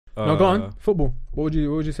No, go on. Football. What would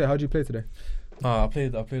you say? How did you play today? I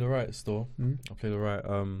played alright still. I played alright.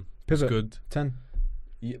 It's Pivot. good. 10.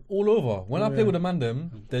 Yeah, all over. When I play with the man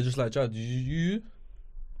them, they're just like, Jad, you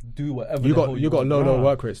do whatever. You got low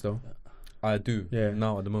work rates though. I do. Yeah.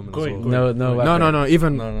 Now at the moment. Great. As well. No.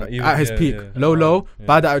 Even at his peak, low,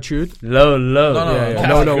 bad attitude. Low. Low. Bad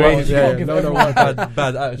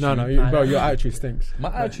attitude. No, bro, your attitude stinks. My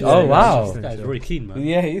attitude. Oh wow. This guy's very clean, man.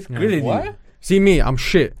 Yeah, he's grilling Why? you. See me, I'm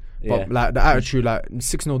shit. Yeah. But like the attitude, like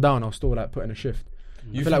 6-0 down, I'll still like put in a shift.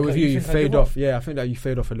 I feel like with you fade off. Yeah, I think that you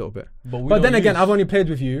fade off a little bit. But then again, I've only played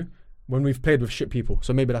with you when we've played with shit people,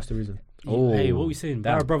 so maybe that's the reason. Oh. Hey, what are we saying?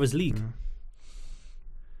 Barra Brothers League.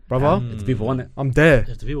 Brother, If the people want it. I'm there.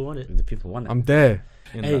 If the people want it. If the people want it. I'm there.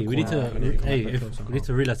 Hey, we need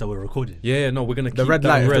to realize that we're recording. Yeah, no, we're gonna keep The red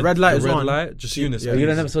light. The red light is on. Light, just Eunice. You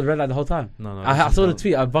don't never saw the red light the whole time? No. I saw the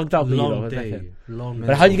tweet. I bugged out for you. Long day.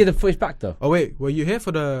 But how did you get the footage back though? Oh wait, were you here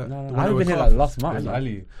for the? No, I haven't been here like last month.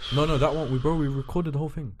 Ali. No, that one. We recorded the whole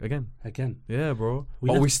thing again. Yeah, bro.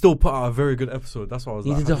 We still put out a very good episode. That's what I was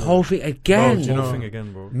You like. did the whole thing again. The whole thing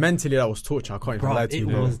again, bro. Mentally, that was torture. I can't even lie to you,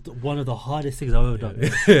 It bro. was one of the hardest things I've ever done.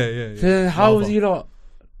 Yeah. So then how was you not?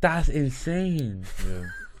 That's insane. Yeah.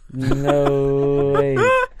 No way.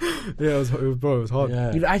 Yeah, it was hard.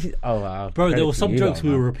 Yeah. You actually, oh wow. Bro, there were some jokes we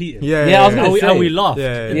were repeating. Yeah, I was gonna say. And we laughed.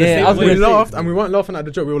 We laughed, and we weren't laughing at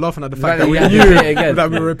the joke. We were laughing at the fact that we had to knew say it again. that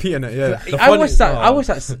we were repeating it. Yeah, I wish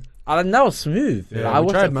that. And that was smooth. Yeah, I we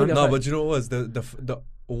watched tried, that man. fully. No, but you know what was the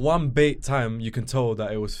one bait time you can tell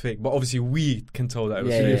that it was fake, but obviously we can tell that it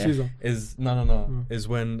was Yeah, fake. yeah. Caesar. Is is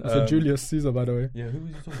when It's a Julius Caesar, by the way. Yeah, who was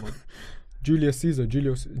you talking about? Julius Caesar,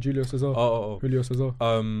 Julius Caesar. Oh. Julio Caesar.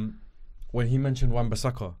 When he mentioned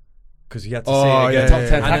Wan-Bissaka, because he had to Oh, say it again. yeah, Top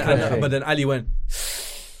 10 yeah. tackler. But then Ali went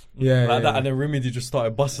Yeah, like that, and then Remedy just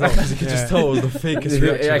started busting out because he could just tell it was the fakest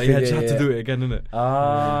reaction. Like, he had to do it again, innit?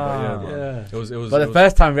 Yeah. It was. But the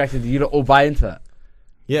first time reaction, you don't all buy into that.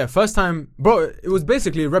 Yeah, first time, bro. It was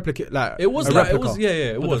basically a replicate. Like it was a like replica. it was. Yeah,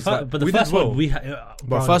 it was. But the we first did well. one we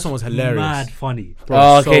But first one was hilarious. Mad funny. Bro,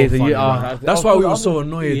 Oh, okay, so funny, you man. That's why we were so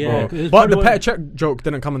annoyed, Yeah, bro. it's But the probably pet check joke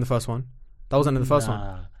didn't come in the first one. That wasn't in the first one.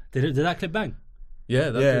 Nah. Did that clip bang?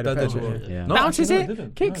 Yeah, that the did pet well. check, yeah. No, Bounces actually, it, no,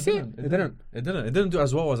 didn't. kicks No, it. It didn't. It didn't do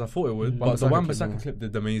as well as I thought it would. But the Wan-Bissaka Wan-Bissaka clip, clip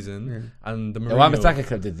did amazing, and the The Mourinho. Wan-Bissaka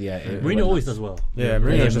clip did, yeah. Mourinho always does well. Yeah,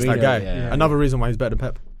 Mourinho's just that Mourinho, guy. yeah. Another reason why he's better than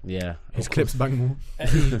Pep. Yeah. His clips bang more.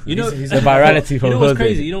 You know, The virality from you know what's Jose.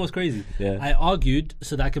 crazy? You know what's crazy? Yeah. I argued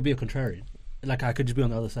so that I could be a contrarian. Like I could just be on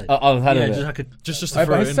the other side. I've had yeah, it. just I could. Just to But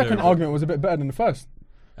throw it his in second there. argument was a bit better than the first.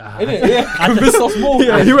 Convinced us more.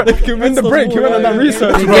 Yeah, he went in the break. He went on that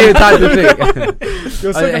research. He bro. gave it time to think.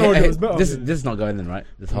 Your second argument was better. This is not going in, right?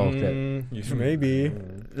 This whole clip. Maybe.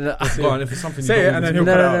 No, Go on, if it's something Say you it don't and then want he'll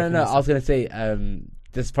to cut it out. no. I was gonna say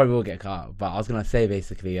this probably will get cut out, but I was gonna say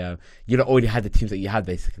basically you already had the teams that you had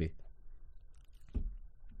basically.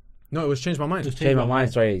 No, it was Change My Mind. Change my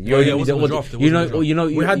mind, sorry. yeah, it wasn't the draft, it You wasn't the know, you know,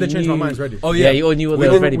 We had the you Change My knew- Minds ready. Oh Yeah, you all knew what We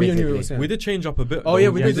was did- ready we knew basically. what was saying. We did change up a bit. Oh, yeah,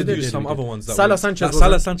 though. we We did use some other ones. Salah Sanchez.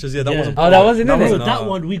 Salah Sanchez, yeah, that Yeah. wasn't. Oh, that wasn't in So it. that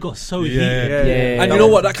one we got so Yeah. heated. Yeah. And you know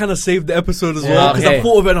what? That kind of saved the episode as Yeah, well because okay. I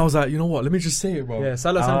thought of it and I was like, you know what? Let me just say it, bro. Yeah,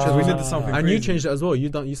 Salah Sanchez. We did did something and you crazy. changed it as well. You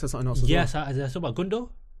said something else as well. Yes, I talk about Gundo.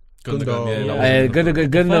 Gundo. Yeah,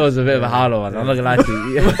 Gunnar was a bit of a howler one. I'm not gonna lie to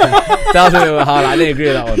you. That was a bit of a howler. I didn't agree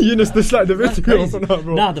with that one. Eunice disliked the video crazy. for that,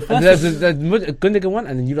 bro. Nah, the first There's the Gundogan one,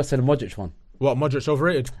 and then you lost to the Modric one. What, Modric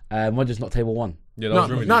overrated? Modric's not table one. Yeah, that No, was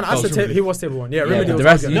Remedy. no, I That was said Remedy. he was table one. Yeah, Yeah, Remedy but was the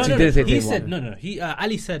rest arguing. you two did say He table said one. He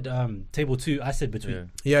Ali said table 2. I said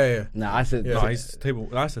between. Yeah. Nah, I said Yeah. No, he's table.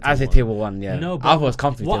 I said I said table one. Yeah, No, but I was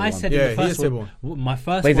comfortable. What table I one. said Yeah, in he the is first table one, one. my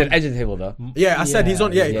first But he's one. an edge of the table though. Yeah, I said he's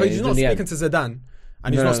on. Yeah, because yeah, he's not yeah. speaking to Zidane,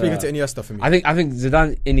 and he's No, not no, speaking no. to Iniesta for me. I think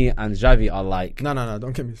Zidane, Ini, and Xavi are like. No,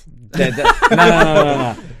 don't get me.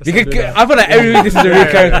 No. You not do that. I feel like every week this is a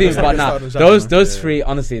recurring theme, let's but start nah, with Xavi, those three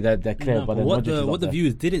honestly they're clear. No, but but then what Modric is the up there.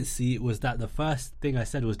 viewers didn't see was that the first thing I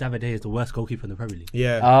said was David De Gea is the worst goalkeeper in the Premier League.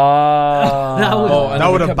 Yeah. That was-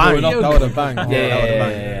 That would have banged. up. That would have banged. Yeah, that would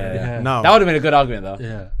have yeah. banged. No. That would have been a good argument though.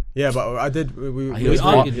 Yeah. Yeah, but I did. We He was argued,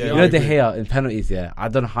 hot. we You know De argued. Gea in penalties. Yeah, I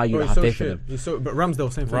don't know how you Bro, don't he's have so faith in shit. him. He's so. But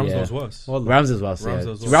Ramsdale, same thing. Ramsdale's Yeah. worse. Ramsey as well. So Ramsey's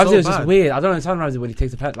yeah. worse. Ramsey is So just bad. weird. I don't understand Ramsey when he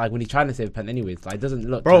takes a pen, like when he's trying to save a pen. Anyways, like it doesn't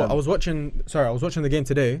look. Bro, I was watching the game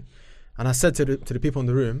today, and I said to the people in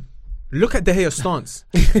the room, look at De Gea's stance.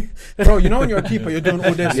 Bro, you know when you're a keeper, you're doing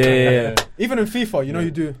all this. Yeah. Even in FIFA, you know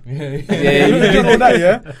you do. Yeah. You're doing all that,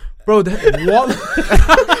 yeah. Bro, what?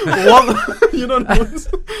 What? You know what?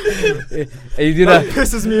 You do That that.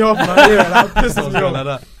 pisses me off, man. Yeah, that pisses me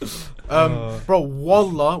off. Bro,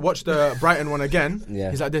 Wallah, watch the Brighton one again.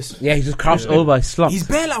 Yeah. He's like this. Yeah, he just crouched over, he slumped. He's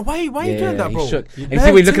bare like, why are you doing that, bro? He shook. And you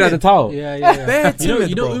see when looking at the towel. Yeah. Timid,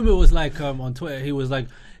 you know, bro. Uma was like on Twitter. He was like,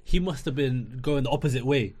 he must have been going the opposite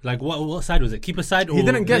way. Like, what side was it? Keeper side or He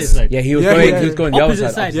didn't guess. his side? Yeah, he was going the Opposite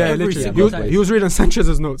other side. side. Yeah, Every literally. single side. He was reading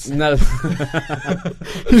Sanchez's notes. No.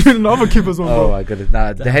 He's reading the other keeper's one, bro. Oh my goodness.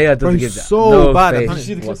 Nah, De Gea Bro, doesn't he's give that. so no bad at face Did you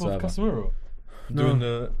see the clip of whatsoever. Casemiro No.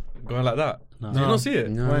 doing going like that? No. Did you not see it?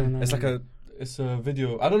 No. It's like it's a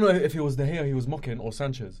video. I don't know if it was De Gea he was mocking or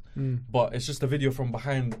Sanchez, but it's just a video from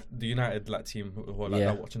behind the United team who are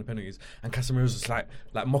like watching the penalties, and Casemiro's just like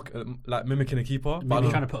mimicking a keeper. But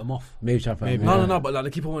Maybe trying to put him off. No, but like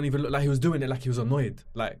the keeper won't even look like he was doing it like he was annoyed.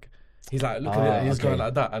 Like he's like, look at it, he's going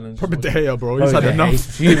like that, and then Probably De Gea, bro. He's had Bro, enough. he's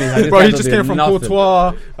fuming, like, Bro, this he guy just doesn't came from do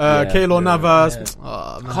Courtois, nothing. Keylor Navas. Yeah.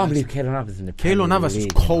 Oh, I can't believe Keylor Navas is in the Keylor Premier Navas is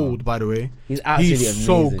League, cold, by the way. He's absolutely He's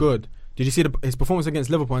so amazing. good. Did you see his performance against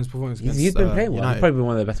Liverpool and his performance against He's been playing well. United? He's probably been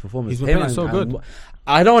one of the best performers. He's been playing so good.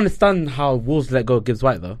 I don't understand how Wolves let go of Gibbs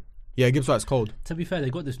White though. Yeah, Gibbs White's cold. To be fair, they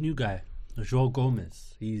got this new guy, João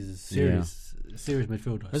Gomez. He's serious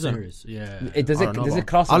midfielder. Is it? Serious, yeah. Does it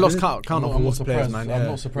class? I lost count of I'm not Wolves players, surprised. man. I'm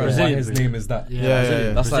not surprised why his name is that.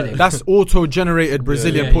 Yeah. That's That's auto-generated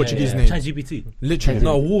Brazilian Portuguese name. ChatGPT. Literally.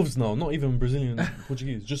 No, Wolves now, not even Brazilian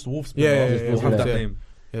Portuguese, just Wolves. Yeah, have that yeah. name.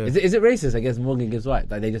 Yeah. Is it racist against Morgan Gibbs White?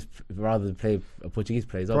 Like they just rather play Portuguese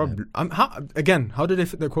players? Probably. How did they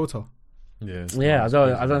fit their quota? Yeah, I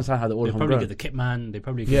don't understand how they all They come probably grown. get the kit man. They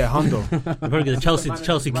probably Yeah, Hondo. They probably get the Chelsea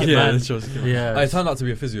kit Yeah, man. the Chelsea kit man. Yeah. It turned out to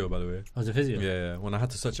be a physio, by the way. Was it physio? Yeah. When I had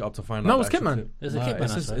to search it up to find out. No, it was the actual Kitman. tip. It's a kit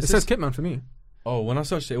man. It says Kitman for me. Oh, when I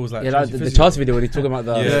searched it, it was like Yeah, like Chelsea the physio. Chelsea video when he's talking about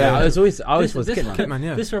the. Yeah. I always was This- Kitman. Kitman,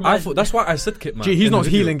 yeah. This I reminds thought that's why I said Kitman. Gee, he's in the not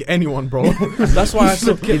video. healing anyone, bro. That's why I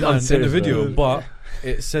said Kitman in the unserious, video, bro. but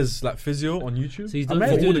it says like physio on YouTube. So he's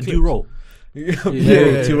Amazing. doing All the the dual role. Yeah.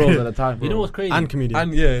 2 roles at a time. You know what's crazy? And comedian.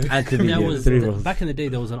 And yeah, And could be There was 3 roles. back in the day.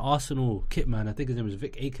 There was an Arsenal kit man. I think his name was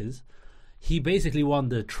Vic Akers. He basically won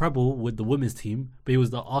the treble with the women's team, but he was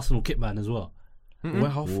the Arsenal kit man as well. Where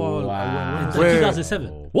how far? Wow. In Where- 2007.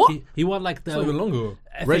 What? He won like It's not even the longer.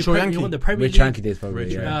 FA Rachel He Yankee. won the Premier Rich League. Yankee days probably.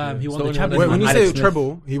 Rich Yeah. He It's won the the only Champions one Wait, when you League. say Alex Smith.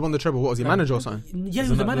 treble, he won the treble. What was he, manager or something? Yeah, he was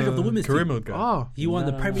Isn't the that manager of the women's career team. mode guy. Oh, He won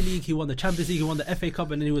the Premier League. He won the Champions League. He won the FA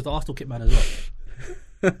Cup, and then he was the Arsenal kit man as well.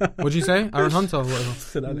 what'd you say? Aaron Hunter or whatever?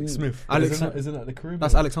 Said Alex Smith. Alex Isn't that the career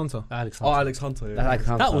That's mode? Alex Hunter. Alex. Oh, Alex Hunter. Yeah. That's like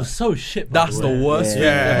Hunter. That was so shit. by That's the the way. worst.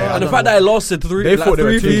 Yeah. And the fact that it lasted three. They thought they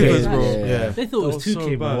were 3 2K, fevers, bro. Yeah. They thought it was That was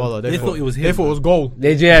 2K, so bro. bad. Wallah, They thought it was him. They thought it was goal.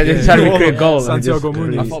 They tried to recreate goal. and Santiago just Muniz. I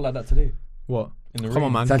release. felt like that today. What? In the Come on,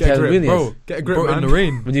 rain. man. Santiago Get a grip, Muniz. Bro, Get a grip, bro, man. in the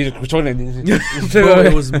rain. When you controlling. Bro,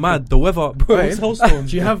 it was mad. The weather, bro. Right. It was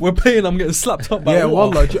hailstones. Do you have- We're playing. I'm getting slapped up by Yeah,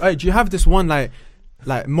 water. wallah. Do you have this one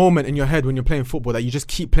like moment in your head when you're playing football that you just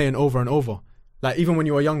keep playing over and over? Like even when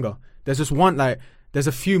you were younger, there's just one there's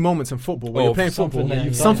a few moments in football where you're playing something football, that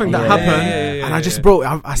you've something done. that Yeah, happened, yeah, and I just, yeah.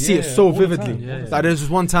 bro, I see it Yeah, so all the vividly. time, yeah. Like there's just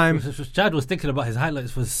one time, Chad was thinking about his highlights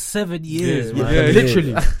for 7 years, Yeah, man. yeah,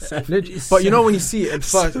 literally. But you know when you see it in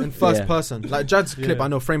first Yeah. person, like Jad's clip, I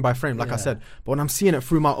know frame by frame, like I said. But when I'm seeing it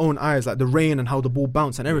through my own eyes, like the rain and how the ball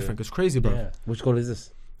bounced and everything, it's crazy, bro. Yeah. Which goal is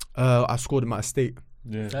this? I scored him at a state.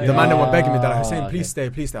 Yeah. The man that were begging me that, I was saying, okay. please stay.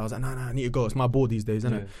 I was like, nah, I need to go. It's my ball these days,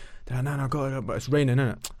 isn't it? They're like, no, go, but it's raining,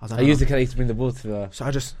 innit? I was like, I used to bring the ball to. So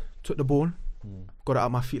I just took the ball, got it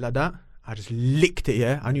out my feet like that. I just licked it,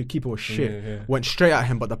 yeah. I knew keeper was shit. Yeah. Went straight at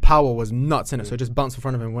him, but the power was nuts in it. So it just bounced in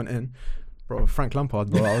front of him, went in. Bro, Frank Lampard,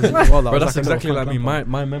 bro. I was, Bro, that's exactly like me. My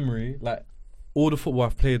memory, like all the football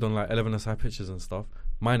I've played on like 11-a-side pitches and stuff.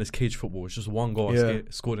 Mine is cage football. It's just one goal I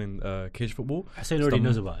scored in cage football. Hussein already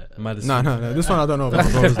knows about it. Maddest No. This one I don't know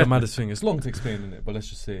about. Bro, it's the maddest thing. It's long to explain in it, but let's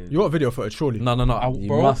just say. You got video footage, surely? No. You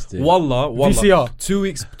Bro, must do. Wallah. VCR. 2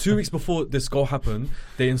 weeks before this goal happened,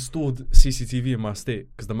 they installed CCTV in my state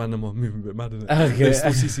because the man them are moving a bit mad, innit? Okay. They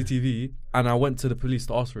installed CCTV, and I went to the police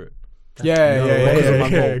to ask for it. Yeah.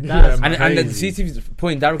 And the CCTV's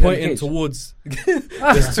pointing directly at the Pointing cage. towards.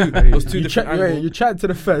 There's two You different angles. you chatted to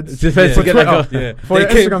the feds. To get that goal. Yeah, For your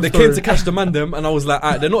Instagram they story. came to catch the man them, and I was like,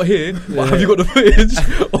 they're not here. But have you got the footage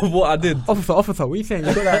of what I did? Officer, what are you saying?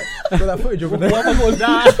 You got that footage over there? What was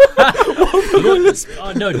that?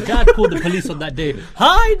 Oh no, Dad called the police on that day.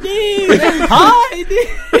 Hiding!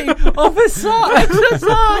 Officer,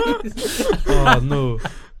 exercise! Oh no.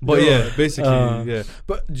 But yeah, basically, yeah.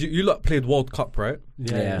 But you lot played World Cup, right?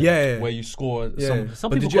 Yeah. Where you score Yeah. Some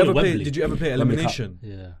But people did you call ever it play? Wembley. Did you ever play Wembley elimination?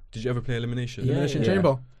 Yeah, Did you ever play elimination? Yeah. Elimination Yeah.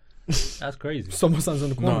 chamber. that's crazy. Someone stands on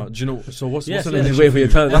the corner. No. Do you know? So what's Yes, an yes. Just elimination? wait for your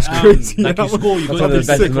turn. That's crazy. Like you score, you That's go one of the through.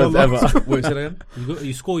 best sick, moves wallah. ever. Wait, say that again.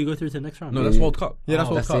 You score, you go through to the next round. No, that's World Cup. Yeah, that's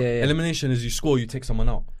World Cup. Yeah. Elimination is you score, you take someone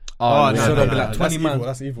out. Oh, So no, there'll be no, like no, 20 that's man. evil,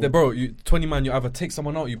 that's evil. Bro, 20 man, you either take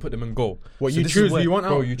someone out, you put them in goal. What, So you this choose is who you want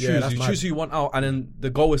bro, out? you Yeah, choose. that's You mad. choose who you want out, and then the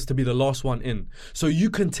goal is to be the last one in. So you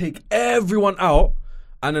can take everyone out,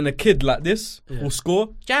 and then a kid like this will score.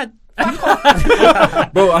 Jad.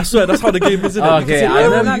 Bro, I swear that's how the game is. Okay,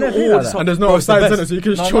 and there's no offside in it, so you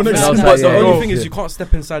can just show next to But the yeah. only thing is you can't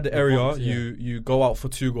step inside the area. You go out for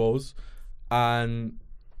 2 goals, and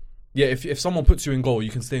yeah, if someone puts you in goal, you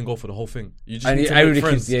can stay in goal for the whole thing. You just need to make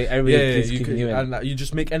friends. Everybody keeps keeping you in. And like, you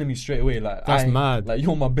just make enemies straight away. Like That's mad. Like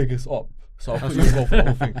you're my biggest op, so I'll put you in goal for the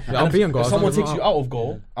whole thing. I'll be in goal. If someone takes you out of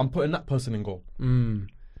goal, I'm putting that person in goal, Mm.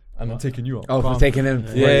 and I'm taking you out. Oh, for taking him.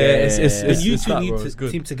 Yeah, it's And you it's two that, need bro, to it's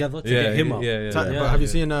good. team together to get him out. But have you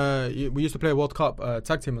seen? We used to play a World Cup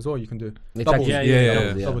tag team as well. You can do doubles.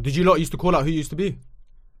 Yeah. Double. Did you lot used to call out who you used to be?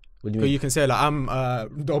 What do So you can say like I'm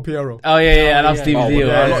Del Piero. Oh yeah, and I'm Stevie Oh, D.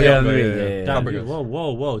 yeah, Damn,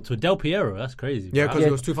 whoa. To Del Piero, that's crazy. Yeah, man. because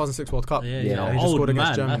it was 2006 World Cup. Yeah, Yeah. yeah. He just Old scored against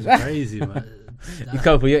man, Germany. that's crazy, man. You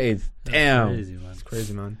come for your age. Damn. Crazy, man. It's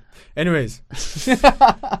crazy, man. Anyways,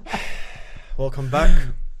 welcome back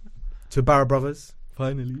to Barra Brothers.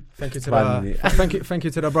 Finally. Thank you to Finally. thank you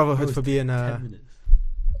to the Brotherhood for being 10 minutes.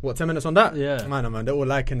 what 10 minutes on that. Yeah. Man, they're all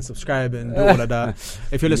liking, subscribing, do all of that.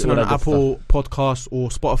 If you're listening All on that good Apple Podcasts or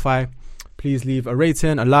Spotify, please leave a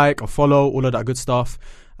rating, a like, a follow, all of that good stuff.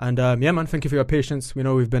 And yeah, man, thank you for your patience. We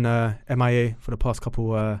know we've been MIA for the past couple.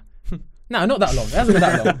 No, not that long. It hasn't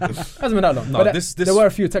been that long. No, But this there were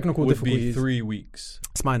a few technical would be difficulties. 3 weeks.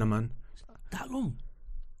 It's minor, man. That long?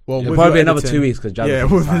 Well, It'll with probably be your another editing- 2 weeks because Yeah,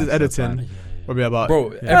 with his editing, probably about.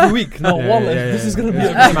 Bro, every week. No, Yeah, wallet. yeah, This yeah, is gonna be. yeah.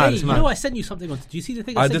 a- It's mad, Hey, it's you mad. know I sent you something on. Do you see the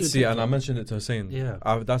thing? I sent did you see it, on and I TikTok? mentioned it to Hussein. Yeah.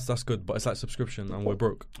 That's good, but it's like subscription, and we're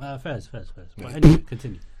broke. Fairs. But anyway,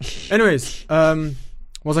 continue. Anyways, what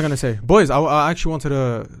was I gonna say, boys? I actually wanted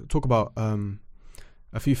to talk about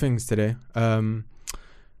a few things today.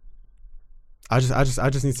 I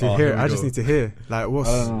just need to Oh, hear. here we I just go. need to hear. Like, what's?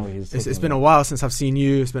 Oh, It's been a while since I've seen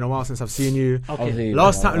you. Okay.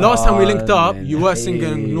 Last time we linked up, you were Hey.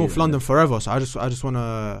 singing North London Forever. So I just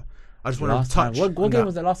wanna Last touch. time. What on game that.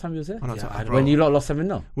 was the last time you was there? On that Yeah, touch, I don't bro. When you lot lost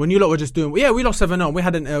 7-0. When you lot were just doing, we lost 7-0. We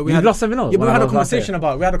hadn't. We You had lost 7-0. Yeah, but we when had I a was last there. conversation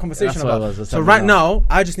about. We had a conversation That's what it about. was, the So 7-0. right now,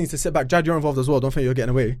 I just need to sit back. Jad, you're involved as well. Don't think you're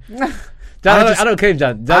getting away. Jan, I I don't claim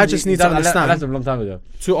Jan. I just need to I understand. left him a long time ago.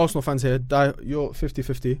 2 Arsenal fans here. You're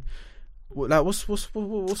 50-50. Like, what's I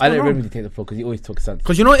going let on? Remedy take the floor because he always talks sense.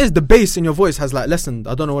 Because you know what it is, the bass in your voice has like lessened.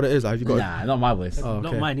 I don't know what it is. Have you got? Nah, not my voice. Oh,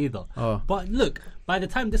 Not okay. mine either. Oh. But look, by the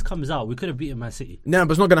time this comes out, we could have beaten Man City. No,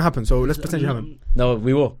 but it's not gonna happen. So let's pretend you haven't. No,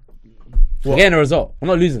 we will. What? We're getting a result. We're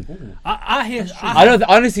not losing. I hear. I don't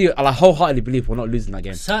honestly, I wholeheartedly believe we're not losing that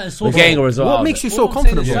game. Certain We're sources. getting a result. What out of makes it. you so All I'm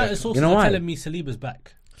saying confident? is bro? certain sources You know are why? telling me Saliba's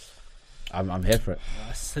back. I'm here for it.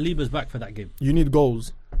 Saliba's back for that game. You need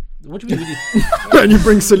goals, What do you mean? We need, and you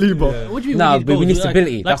bring Saliba. what do you mean? Nah, we need but we goals? need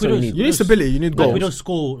stability. That's we what we don't- need. You need stability. You need Like, goals. we don't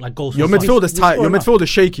score like goals. Your for fun. midfield is tight. Your score midfield is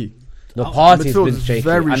shaky. The party's midfield been is shaky,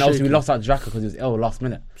 very and also shaky. we lost out Draka because he was ill last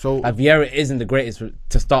minute. So Like Vieira isn't the greatest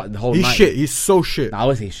to start the whole he's night. shit. He's so shit. Nah, I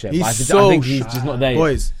would say shit. He's but so I think he's shit. just not there yet.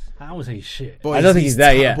 Boys, I would say shit. boys, I don't think he's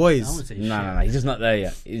there yet. I Boys, would say Nah, shit. he's just not there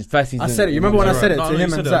yet. His first season. I said it. You remember when I said it No, to no, him you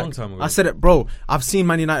and said it a Zach? long time ago. I said it, bro. I've seen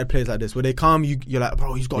Man United players like this where they come. You're like,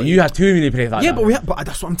 bro, he's got. You had too many players like Yeah, that. but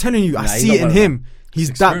that's what I'm telling you. I Nah, he's see not it in better him. He's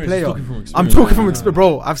that experience. player. He's talking from I'm experience. talking from experience,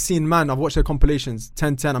 bro. I've seen I've watched their compilations.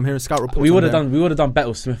 10-10. I'm hearing scout reports. We on would have them. done better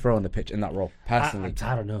with Smith Rowe on the pitch in that role, personally.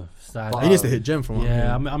 I don't know. He needs to hit gym from.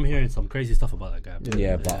 Yeah, I'm hearing some crazy stuff about that guy.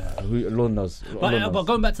 Yeah, but who, Lord knows. Lord But knows.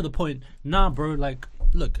 going back to the point, nah, bro. Like,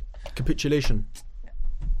 look, Capitulation.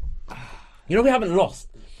 You know we haven't lost.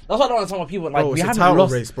 That's what I don't understand why people like. Bro, we it's a haven't title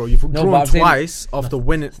lost. race, bro. You've No, but drawn I'm saying- twice after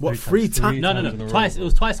winning. What, 3 times? Three no, times in a row. twice. It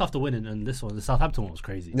was twice after winning, and this one, the Southampton one was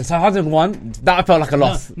crazy. The Southampton one, that felt like a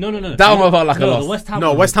loss. No. That one felt like a loss. The West Ham. No,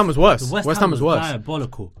 one West Ham was worse. the West Ham was worse.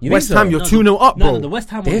 diabolical. You West think Ham, so? you're No, 2-0 up, bro. No, the West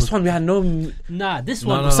Ham one. This was, one we had no. Nah, this No,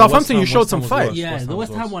 one. no, Southampton, you West Ham showed some was fight. worse. Yeah, West the Ham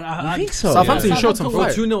West was Ham worse. one. You think so? Southampton, Yeah. you showed some Southampton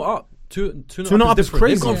fight. Bro, 2-0 up. 2-0 2-0 up is different.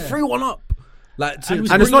 crazy. They've gone Yeah. 3-1 up. Like, And to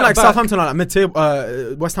it's And it's bring not like that back- Southampton are like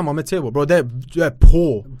mid-table. West Ham are mid-table, bro. They're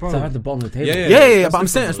poor. Bro, Southampton at the bottom of the table. Yeah, Yeah, that's but I'm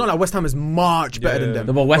saying different, it's bro. not like West Ham is much better than Yeah. them.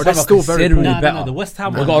 No, but West they're Ham are still very considerably poor. Nah, better. the West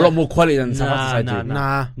Ham They've one- got a lot more quality than Southampton Nah,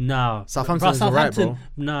 side do. Nah. Southampton Southampton is alright, bro.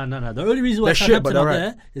 Nah. The only reason why They're shit, Southampton but they're are right.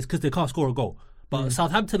 there is because they can't score a goal. But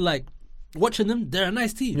Southampton, like, watching them, they're a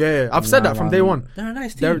nice team. Yeah. I've said that from day one. They're a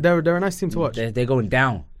nice team. They're a nice team to watch. They're going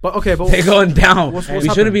down. But okay, but They're going down. What's we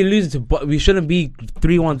happening? shouldn't be losing to. We shouldn't be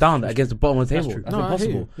 3-1 down against the bottom of the table. true. That's No, I hear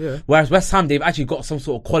impossible. you, yeah. Whereas West Ham, they've actually got some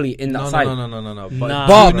sort of quality in that side. No.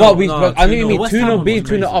 Nah. But we, No, I mean, 2-0. 2-0 being 2-0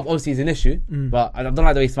 crazy. up obviously is an issue. But I don't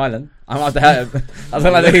like the way he's smiling. I'm out to hurt him. I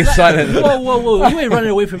don't like the way he's smiling. Whoa! You ain't running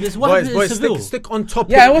away from this. What happened boys, in Seville? stick on top.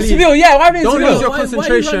 Yeah, what's Seville? Yeah, why haven't Don't Seville? lose your Why- why are you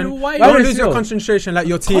concentration. running- why are you Don't running lose your Seville? concentration like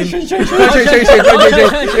your team.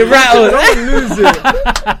 It rattled. Don't lose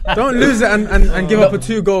it. Don't lose it and give up a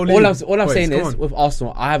 2-goal lead. All I'm Boys, saying come is on. with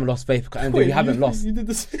Arsenal, I haven't lost faith, and we haven't lost. You did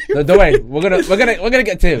the same. No, don't worry. We're gonna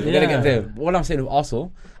get to him. We're gonna get to Yeah. him. All I'm saying with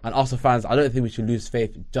Arsenal and Arsenal fans, I don't think we should lose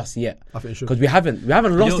faith just yet. I think you should. Because we haven't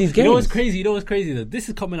lost these games. You know what's crazy? Though? This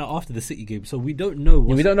is coming out after the City game, so we don't know.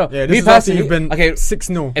 We don't know. Yeah, Me this is after personally, you've been okay.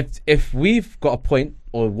 6-0. If we've got a point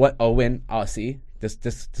or win out of City,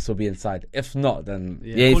 this will be inside. If not, then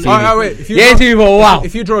Yeah. Alright, wait. If you yeah, draw- see me for a while.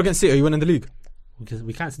 If you draw against City, are you winning the league? Because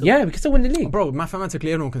we can't still. Yeah, we can still win the league. Bro,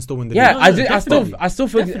 mathematically, everyone can still win the Yeah, league. No, I still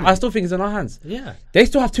think definitely. it's in our hands. Yeah. They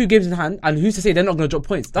still have 2 games in hand, and who's to say they're not going to drop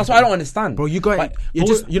points? That's what I don't understand. Bro, you got Like,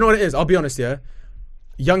 you know what it is? I'll be honest, yeah.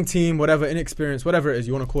 Young team, whatever, inexperienced, whatever it is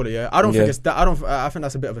you want to call it, yeah. I don't think Yeah. it's that. I think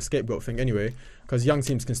that's a bit of a scapegoat thing anyway, because young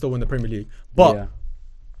teams can still win the Premier League. But Yeah.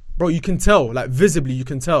 bro, you can tell, like visibly, you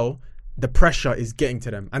can tell the pressure is getting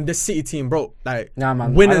to them. And this City team, bro, like Nah,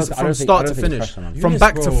 man, winners I don't from think- start I to don't think finish, it's pressure, man. from Yes,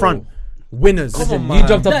 back to bro. front, winners. Come on, You man.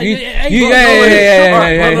 jumped up. Hey, You, hey, you, bro, yeah, no, yeah, wait, yeah, shut up.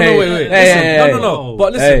 yeah, yeah, No, wait. yeah, Listen, yeah, yeah, no.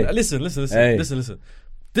 But Hey. listen. Hey. Listen.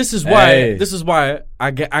 This is Hey. why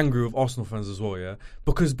I get angry with Arsenal fans as well, yeah?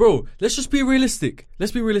 Because, bro, let's just be realistic.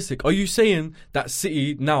 Are you saying that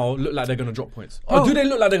City now look like they're going to drop points? Or do they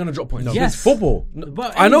look like they're going to drop points? No, Yes. it's football.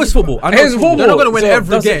 But I know it's football. I know It's it's football. football. They're not going to win every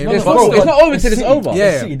That's it. game. It's Bro, football. It's not over till it's over.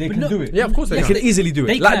 Yeah. City, they But can no- do it. Yeah, of course They can. can easily do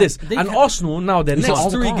They it. Like can. this. They And can. Arsenal, now, their It's next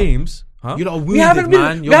not 3 hard. games... Huh? You're not We wounded, haven't been,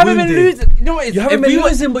 man. we You're haven't been wounded. losing. You know what? You haven't been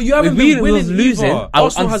losing, but you haven't if we been winning was losing, either. I would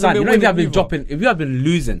Arsenal hasn't understand. been You know, if you have winning been dropping, if you have been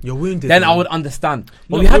losing, You're wounded. then I man. would understand.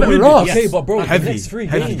 But No, we haven't we're lost. winning. Okay, but bro, Heavy. the next 3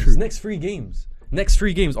 Heavy. games. Next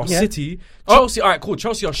three games are Yeah. City, Chelsea. All right, cool.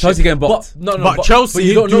 Chelsea are shit. Chelsea getting boxed. But Chelsea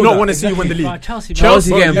you don't do know not that. want to see you win the league. But Chelsea, Chelsea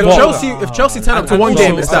Bro, getting if boxed. Chelsea turn up to one also,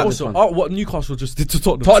 game, it's that. this one. what Newcastle just did to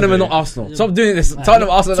Tottenham. Tottenham are today. not Arsenal. Stop doing this. Tottenham,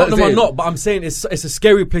 Arsenal. Tottenham are not, but I'm saying it's a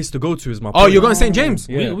scary place to go to. Is my point. Oh, you're going to St James?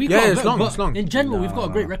 Yeah. we Yeah, got a it's great- long, but it's long. In general, we've got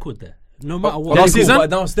a great record there. No matter what. Last season?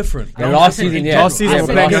 But now it's different. Yeah, No, last I'm saying season, in yeah. general. Last season I'm we're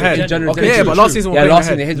saying playing in ahead. general. Okay, Yeah, true, but true. last season we're Yeah, playing last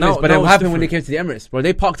season they ahead. hit Now- but then now what it's happened when they different. came to the Emirates, bro?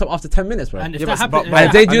 They parked up after 10 minutes, bro. And if Yeah, that but- happened, but- And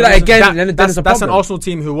if they do that again, then That's it's a an problem. Arsenal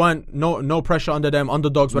team who weren't no pressure under them,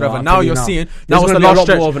 underdogs, whatever. I'm now telling you you're now. seeing There's now it's gonna the be a last lot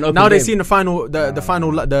stretch. more of an open Now they've game. seen the final, the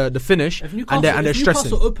final, if and Newcastle, they're if stressing.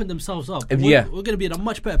 Newcastle open themselves up, Yeah. we're going to be in a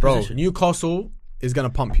much better Bro, position. Newcastle is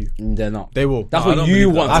gonna pump you. They're not. They will. That's No, I what don't you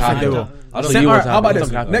believe that. want. I to think they happen. will. I don't That's think what you Alright, want. to how about happen. this?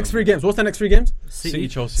 Don't happen. Next 3 games. What's the next 3 games? City,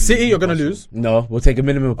 Chelsea, City, you're gonna Newcastle. lose. No, we'll take a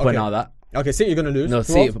minimum point Okay. out of that. Okay, City, you're gonna lose. No, Who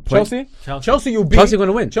City, else? point. Chelsea. Chelsea. Chelsea, you'll beat. Chelsea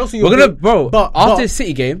gonna win. Chelsea, we're you'll gonna, beat. bro. But After the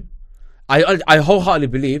City game, I wholeheartedly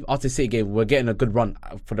believe after the City game we're getting a good run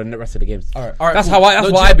for the rest of the games. All right, That's cool. how I. That's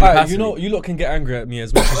No, what I just- believe. alright, personally. you lot can get angry at me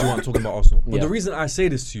as much as you want talking about Arsenal. But Yeah. the reason I say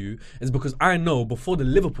this to you is because I know before the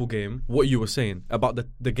Liverpool game what you were saying about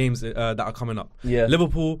the games that are coming up. Yeah.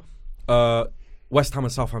 Liverpool, West Ham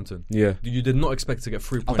and Southampton. Yeah. You did not expect to get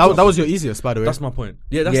 3 points. that was your easiest, by the way. That's my point.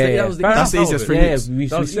 Yeah, Yeah, that yeah. was the Fair That's the enough. easiest part of 3 it. weeks. we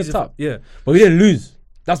That was slipped easy up. Yeah. But we didn't lose.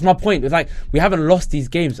 That's my point. It's like we haven't lost these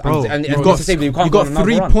games. Bro, and you it's got to say that you can't you go on got another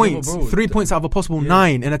 3 run. points. Yeah, but bro, 3 points out of a possible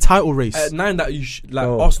 9 in a title race. 9 that you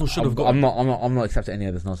Bro, Arsenal should have got. I'm not accepting any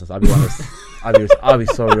of this nonsense. I'll be honest. I'll be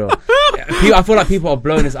so real. I feel like people are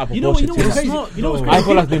blowing this out of You know proportion. what's too much. smart? You know what's I crazy?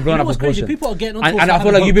 feel like it's been blown You know out of what's crazy? proportion. People are getting on And I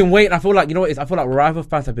feel like you've been waiting. I feel like, you know what it is? I feel like rival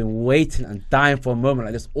fans have been waiting and dying for a moment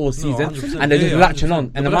like this all season, 100%. and they're just Yeah, latching 100%.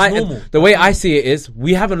 on. And But the, that's normal. the way I see it is,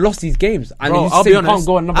 we haven't lost these games, and Bro, you I'll say be you honest. can't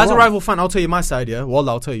go another As a run. rival fan, I'll tell you my side. Yeah,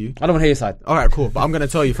 Wallah, I'll tell you. I don't want to hear your side. All right, cool. But I'm gonna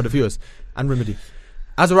tell you for the viewers and Remedy.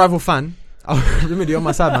 As a rival fan, Remedy on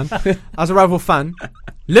my side, man. As a rival fan,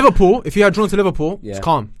 Liverpool. If you had drawn to Liverpool, Yeah. it's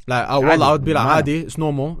calm. Like, Wallah, I would be like, man. Hadi, it's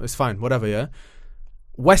normal, it's fine, whatever. Yeah.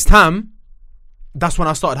 West Ham. That's when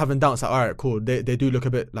I started having doubts. Like, all right, cool. They do look a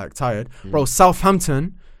bit like tired, bro.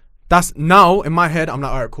 Southampton. That's now in my head. I'm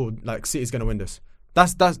like, all right, cool. Like, City's gonna win this.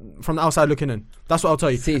 That's from the outside looking in. That's what I'll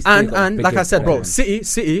tell you. City's and got a and big like I said, bro, game.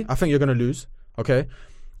 City. I think you're gonna lose. Okay.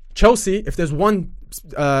 Chelsea, if there's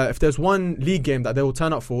one league game that they will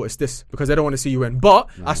turn up for, it's this, because they don't want to see you win. But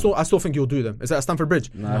I still think you'll do them. Is that at Stamford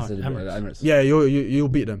Bridge? No, that's Emirates. Emirates. Yeah, you'll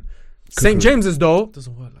beat them. St James's though,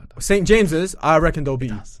 Doesn't work like that. St James's, I reckon they'll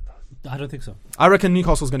beat you. I don't think so. I reckon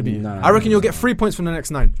Newcastle's going to beat you. No, I reckon no, you'll no, get 3 points from the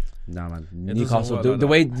next 9. Nah, man. It Newcastle. doesn't work The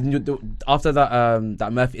like way after that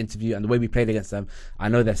Murphy interview and the way we played against them, I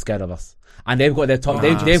know they're scared of us. And they've got their top.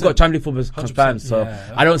 They've got Champions League football confirmed. So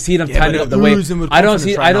I don't see them turning up the way. I don't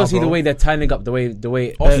see the way they're turning up the way.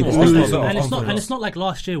 And it's not like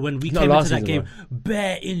last year when we came into that game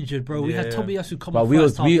bare injured, bro. We had Tobiyasu come on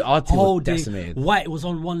first half. Our team was decimated. White was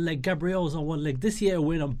on one leg. Gabriel was on one leg. This year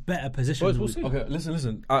we're in a better position. Okay,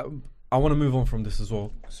 listen. I want to move on from this as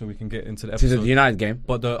well, so we can get into the To episode. the United game.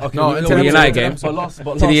 But the United game. To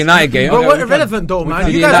the United game. Bro, what irrelevant though,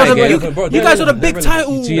 man? You guys are the big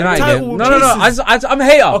title. To United game. No. chasers. I'm a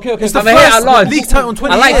hater. Okay. It's the I'm a hater at first large. league title in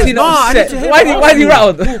 20 I like years. seeing it I need upset. to hear Why about are you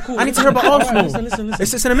Arsenal. rattled? I need to hear about Arsenal. Listen.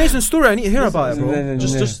 It's an amazing story. I need to hear about it, bro.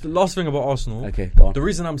 Just last thing about Arsenal. Okay, go on. The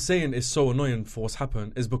reason I'm saying it's so annoying for what's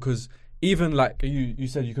happened is because even like you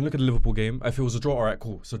said, you can look at the Liverpool game. If it was a draw, alright,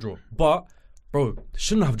 cool, it's a draw. But bro,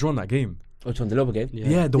 shouldn't have drawn that game. Which one? The Liverpool game?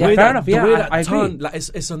 Yeah, the Yeah, way fair that enough, the yeah, way I that agree. turned, like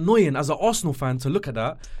it's annoying as an Arsenal fan to look at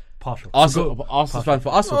that. Partial. Arsenal fan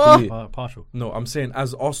for us or for you? Partial. No, I'm saying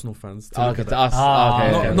as Arsenal fans to look Okay, at to that.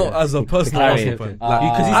 us. Okay. Not as a personal clarity, Arsenal fan. okay. Like,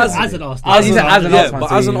 Because he As- said as an Arsenal. as an Arsenal yeah, fan, but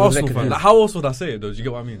so as an you Arsenal look fan, at like, it. how else would I say it though? Do you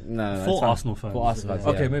get what I mean? No, it's For fine. Arsenal fans. For Arsenal fans,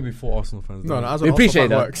 Okay, yeah. maybe 4 Arsenal fans. No, as We an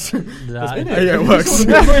appreciate Arsenal fan that. works. Nah, Yeah, it works.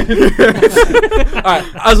 Alright,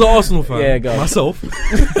 as an Arsenal fan, Yeah, go. myself,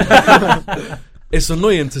 it's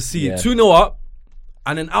annoying to see Yeah. 2-0 up,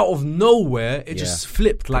 and then out of nowhere it just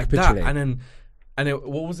flipped like that, Capitulate. and it,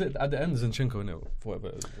 what was it at the end? Zinchenko, innit?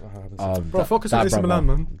 Whatever. Bro, focus on AC Milan,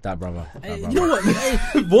 man. That brother. You know what?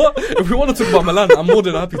 What? If we want to talk about Milan, I'm more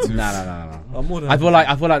than happy to. Nah. I'm more than I happy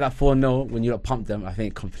feel like that 4-0 when you pumped them, I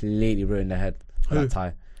think completely ruined their head for Who? that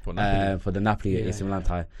tie. For Napoli. For the Napoli Yeah. AC Milan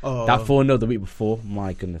tie. Oh. That 4-0 the week before,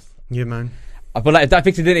 my goodness. Yeah, man. I feel like if that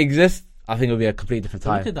fixture didn't exist, I think it would be a completely different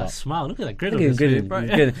tie. Look at that but- smile. Look at that grin on Look at his him face, grinning. bro. He's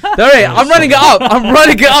grinning. Don't worry, I'm running it up. I'm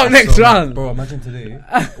running it up next round. Bro, imagine today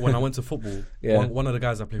when I went to football. Yeah. One of the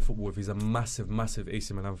guys I play football with, he's a massive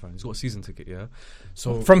AC Milan fan. He's got a season ticket, yeah.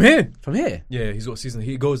 So From here. From here. yeah, he's got a season.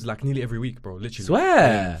 He goes like nearly every week, bro. Literally.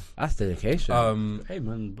 Swear. That's dedication. Hey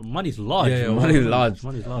man, but money's large. Yeah, man. money's large.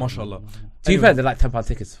 Money's large. Mashallah. to be fair, they're like £10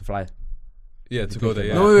 tickets for fly. Yeah, to go there.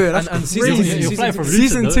 Yeah. No, wait, that's and crazy. You're flying from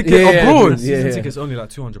Season Luton, ticket Yeah, abroad. yeah. Season ticket's only like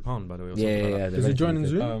 £200, by the way. Or something like that. Is it joining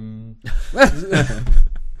Zoom? Um,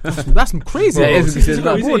 That's crazy. Yeah, bro. it is- Season it's ticket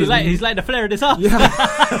not- abroad He's is- like, he's like the flare of this house.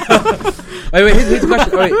 Wait, here's a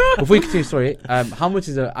question. Wait, before you continue, sorry. How much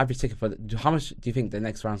is the average ticket for? How much do you think the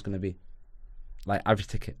next round's going to be? Like average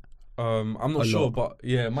ticket. I'm not sure, but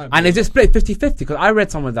yeah, it might be. And is it split 50-50? Because I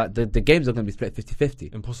read somewhere that the games are going to be split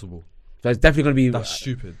 50-50. impossible? So it's definitely going to be. That's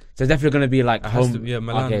stupid. So it's definitely going to be like It has home. to, yeah,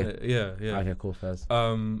 Milan. Okay. Yeah. Okay, cool. First,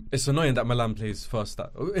 It's annoying that Milan plays first.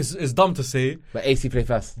 It's dumb to say, but AC play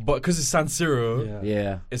first. but because it's San Siro, Yeah.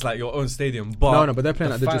 Yeah. it's like your own stadium. But No, but they're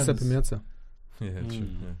playing at the fans- Giuseppe Meazza. Yeah, true.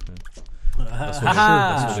 Mm. Yeah. That's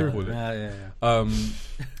what they call it. Yeah.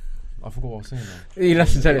 I forgot what I was saying now. He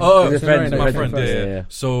left to tell it. Oh, his sorry, friend, no, my his friend, friend, yeah.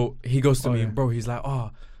 So he goes to Oh, me, yeah. bro. He's like,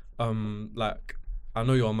 like, I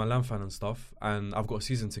know you're a Milan fan and stuff, and I've got a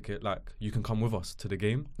season ticket. Like, you can come with us to the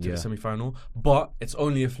game, to Yeah. the semi-final. But it's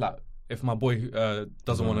only if my boy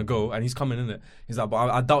doesn't want to go, and he's coming in it. He's like, but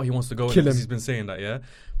I doubt he wants to go in Kill because him. he's been saying that, yeah.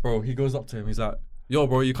 Bro, he goes up to him. He's like, yo,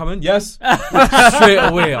 bro, you coming? Yes. Straight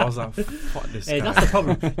away, I was like, fuck this Hey, guy. that's the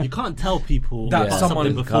problem. You can't tell people That about someone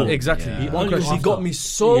something before. exactly. Yeah. He, Only because he after. got me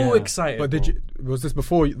so Yeah. excited. But bro. was this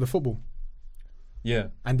before the football? Yeah.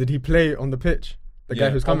 And did he play on the pitch? The guy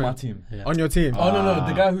who's on coming my team. Yeah. on your team? Oh no,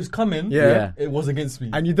 the guy who's coming. Yeah. It was against me.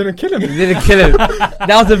 And you didn't kill him, He didn't kill him. That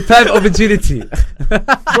was a perfect opportunity.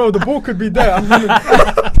 bro. The ball could be there. I'm running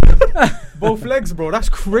both legs, bro. That's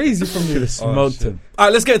crazy from you. Smoked shit. him.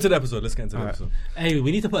 Alright, let's get into the episode. Alright. Hey,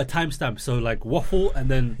 we need to put a timestamp. So like waffle and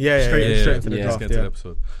then Yeah, straight. straight into the Yeah. Let's draft. get into Yeah. the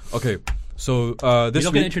episode. Okay, so You're this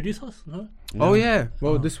not gonna week. introduce us? No. Oh yeah.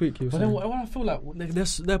 Well, this week you. But then what I feel like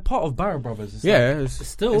they're part of Barra Brothers. It's Yeah, it's,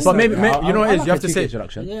 Still. but maybe you know what it is. like You have a to say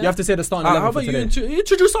introduction. Yeah. you have to say the starting like, how 11 for about you today.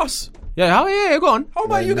 introduce us? Yeah, yeah, go on. How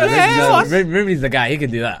about you guys? Remy's the guy. He can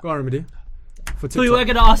do that. Go on, Remedy. For So you were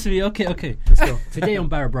TikTok. gonna ask me? Okay. Let's go. Today on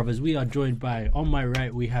Barra Brothers, we are joined by, on my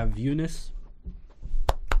right, we have Eunice.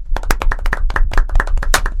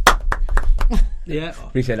 Yeah.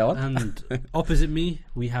 Appreciate that one. And opposite me,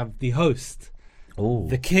 we have the host, Oh.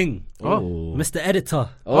 the king, Oh. Mr. Editor,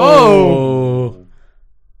 Oh.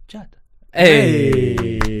 Chad.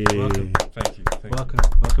 Hey. Welcome. Thank you.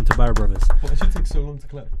 Welcome to Barra Brothers. Why should it take so long to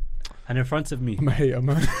clap? And in front of me, I'm a hater,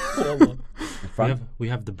 man. we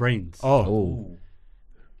have the brains. Oh. Oh.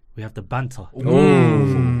 We have the banter.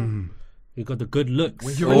 Mm. We got the good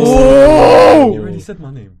looks. You Oh. already said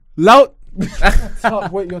my name. Loud.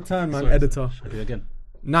 Wait your turn, man, Sorry, editor. Shall I do it again?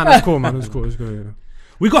 Nah, that's cool, man. It's cool. It's good. Yeah.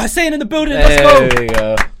 We got Hussein in the building. Let's go. There we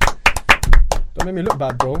go. Don't make me look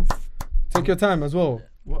bad, bro. Take your time as well.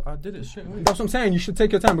 What? I did it straight away. That's what I'm saying. You should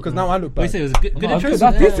take your time because now I look What you bad. say? It was a good intro.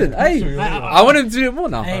 That's decent. Hey, Sorry, I want him to do it more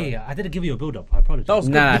now. Hey, I didn't give you a build up. I apologize.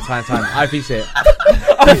 Nah, it's fine. I appreciate it.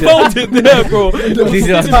 I felt it there, bro. These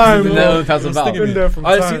are time, the bro. thousand Sticking battles. me. there from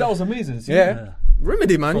I time. see that was amazing. See? Yeah.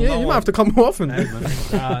 Remedy, man. From Yeah, now you might on. have to come more often.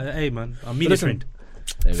 Hey, man. I'm media Listen, trained.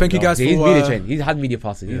 There we Thank you go. guys He's for, media trained. He's had media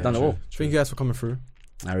passes. He's done it all. Thank you guys for coming through.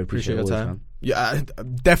 I really Appreciate your always, time. man. Yeah,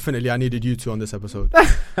 definitely. I needed you two on this episode.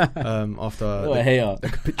 After What a the, hater.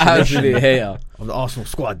 Absolutely hater. of the Arsenal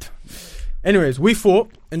squad. Anyways, we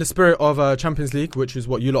fought in the spirit of Champions League, which is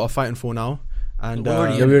what you lot are fighting for now. And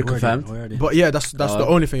we're confirmed. but yeah, that's the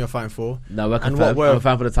only thing you're fighting for. No, we're And confirmed. what we're- I'm a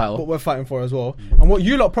fan for the What title. we're fighting for as well, and what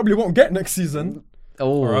you lot probably won't get next season.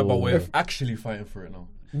 Oh, Alright, but we're actually fighting for it now.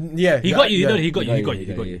 Yeah, He got you. yeah. No, he got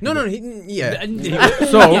you. No, yeah. Yeah.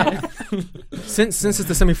 So since it's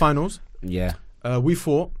the semi-finals, yeah. we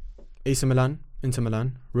fought AC Milan, Inter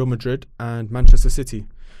Milan, Real Madrid, and Manchester City.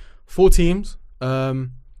 4 teams.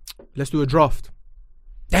 Let's do a draft.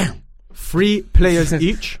 Damn. 3 players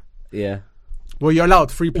each. Yeah. Well, you're allowed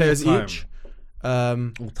 3 players time. each.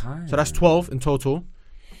 All time. So that's 12 in total.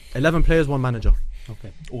 11 players, 1 manager.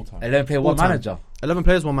 Okay. All time. 11 play one time. manager. 11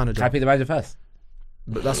 players, 1 Can I manager. pick the manager first?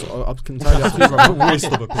 But that's up entirely up to you, bro. Waste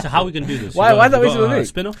of a So how are we gonna do this? Why is that wasting a week?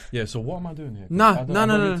 Spin off? Yeah, so what am I doing here? Nah, I don't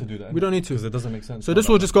no. need to do that. We don't need to. Because it doesn't make sense. So this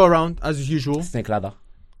will just go around as usual. Snake ladder.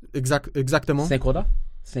 Exactement. Snake order?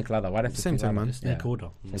 Snake ladder. Why don't Same thing, man. Snake order.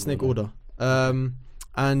 Snake order.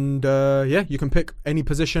 And yeah, you can pick any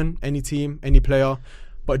position, any team, any player.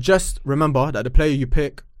 But just remember that the player you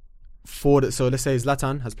pick for so let's say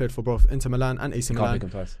Zlatan has played for both Inter Milan and AC Can't Milan. pick him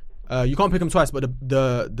twice. You can't pick him twice, but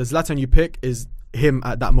the Zlatan you pick is him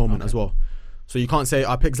at that moment as well. So you can't say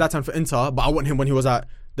I picked Zlatan for Inter, but I want him when he was at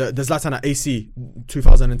the Zlatan at AC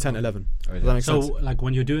 2010-11. Does that make So, sense? like,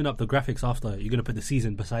 when you're doing up the graphics after, you're gonna put the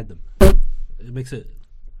season beside them. It makes it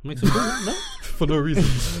cool, no? For no reason.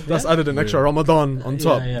 That's added an extra Ramadan on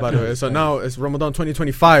top, yeah, by the way. So now it's Ramadan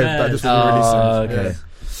 2025 Yeah, that this will be releasing. okay. Yeah.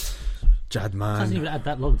 Jad, man. Doesn't even add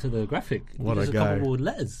that long to the graphic. What Just a a guy. couple more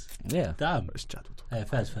letters. Yeah. Damn. It's Jad.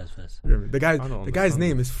 First. The guy's understand.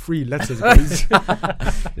 name is 3 letters. Bro.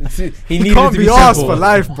 He He needs can't to be be asked simple. for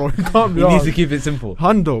life, bro. He can't be He needs to asked. keep it simple.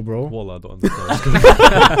 Hundo, bro. Wallah, I don't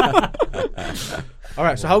understand. All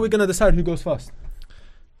right, so how are we gonna decide who goes first?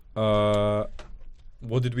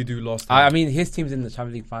 What did we do last time? I mean, his team's in the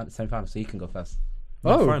Champions League semi-final, so he can go first.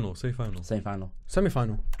 Oh. Final. Say final. Semi-final.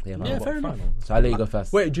 Semi-final. Yeah, Yeah, fair enough. So I'll let you go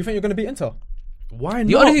first. Wait, do you think you're gonna beat Inter? Why do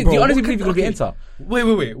you not, honestly, bro? do you honestly What believe you're can- going to be Inter?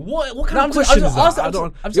 Wait. What kind No, of question is that? I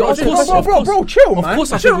don't. Yeah, of course, of course. Bro, chill, man. Of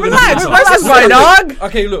course, I chill, think we're gonna relax, beat relax, Relax, my dog.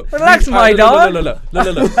 Okay, look. Relax, we- my dog.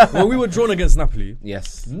 Look. When we were drawn against Napoli,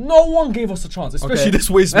 Yes. no one gave us a chance, especially Okay. this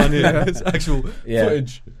waste man here. It's actual Yeah.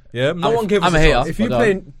 footage. Yeah, no one gave us I'm a a hater. chance. If you But,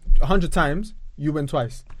 play 100 times, you win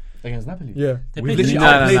twice. Against Napoli. Yeah. They We played literally No,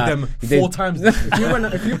 no, outplayed no. them You did. 4 times this year.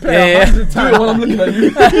 If you play Yeah. 100 times, While I'm looking at you. You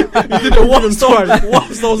did it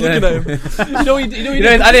whilst I was looking at him. You know,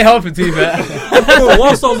 I didn't help him too, but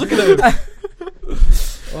whilst I was looking at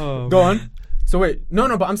him. Go on. So wait,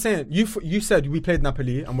 no, but I'm saying you said we played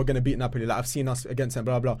Napoli and we're gonna beat Napoli. Like I've seen us against them,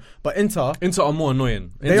 blah blah. But Inter, Inter are more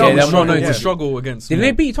annoying. They Inter are more struggle annoying, to yeah. struggle against. did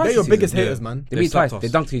they beat you twice? they're your this biggest season? haters, Yeah. man. They They beat you twice. slapped They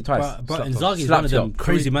us. dunked you twice. But Slapped us. Inzaghi's one Slapped of you them up.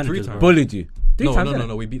 crazy Three managers. times. bro. Bullied you. Three No, times. no, innit?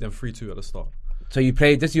 no. We beat them 3-2 at the start. So you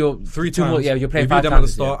played just your 3 two times. more. Yeah, you're playing we beat 5 them at the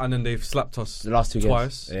times. start, and then they've slapped us The last 2 games.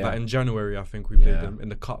 twice. Yeah. Like in January, I think we played Yeah. them in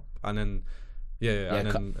the cup, and then Yeah, and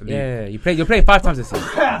then league. yeah. You're playing 5 times this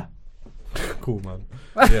year. Cool, man.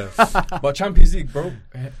 Yeah, but Champions League, bro.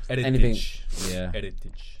 Anything. Heritage. Yeah.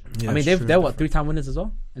 Heritage. Yeah, I mean, it's true. they're what 3-time winners as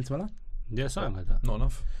well. Inter Milan. Yeah, something like that. Not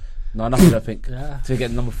enough. No, nothing. I think Yeah. to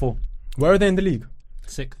get number 4. Where are they in the league?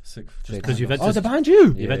 Sick. Sixth. Sick. Because Juventus. Oh, they're behind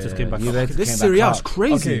you. Juventus came back up. Juventus This came Serie back A is up.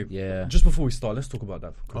 crazy. Okay. Yeah. Just before we start, let's talk about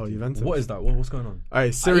that. Oh, Juventus. What is that? What's going on?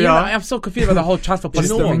 Alright, Serie Yeah, A. I'm so confused about the whole transfer It's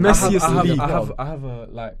policy. the thing. messiest league. I have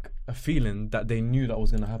a feeling that they knew that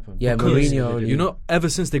was going to happen. Yeah, Because, Mourinho. You know, ever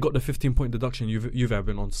since they got the 15-point deduction, you've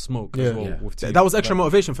been on smoke as Yeah. well. Yeah. With teams. That was extra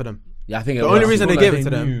motivation for them. Yeah, I think it The was. only reason they gave it to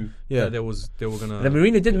them. Knew Yeah. that they were gonna. The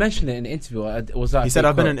Mourinho did mention it in the interview. It was like He said, they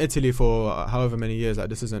 "I've been got- in Italy for however many years. Like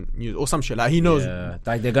this isn't news or some shit. Like he knows Yeah,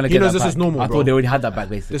 like they're gonna he get knows that this is back. normal, I bro. thought they already had that back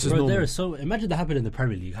basically. This is Bro, normal. there is so. Imagine that happened in the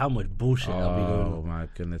Premier League. How much bullshit that'll be going Oh on. my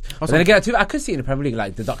goodness! But Also- then again, too, I could see it in the Premier League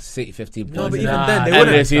like deduct City 15 points. No, but and even that. then, they And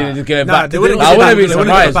wouldn't. then see it just going Nah, back. they wouldn't I give it wouldn't be back. They wouldn't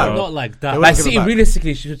give it surprised, back. bro. Not like that. They Like wouldn't give City it back.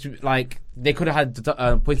 realistically should like they could have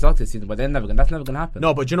had points out this season, but they're never gonna. That's never gonna happen.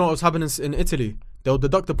 No, but do you know what's happening in Italy? They'll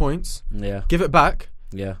deduct the points, Yeah. give it back,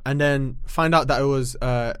 Yeah. and then find out that it was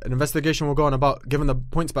an investigation will go on about giving the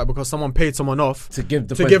points back because someone paid someone off To give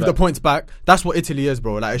the the points back. That's what Italy is,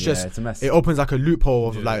 bro. Like, it's just it's a mess. it opens like a loophole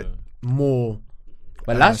of like more.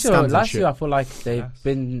 But last year, I feel like they've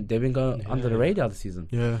been going under the radar this season.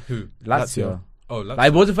 Yeah. Who? Lazio. Oh, Lazio. Like,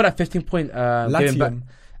 it wasn't for that 15-point Latium.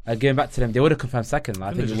 going back to them. They would have confirmed second.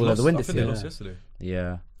 Like, I think they would have won this They year. lost yesterday.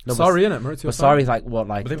 Yeah. No, Sorry, innit? Maurizio But Sarri's like what?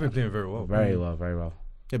 Like But they've been playing very well. very well.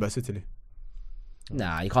 Yeah, but it's Italy.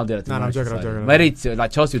 Nah, you can't do that. To Nah, I'm Manchester joking. Maybe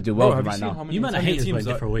like Chelsea would do well Bro, have right you seen now. how many You might have Italian hate us, but in teams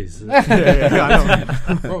different ways. yeah,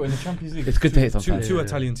 I know. Bro, in the Champions League, It's good to hate sometimes. two Yeah.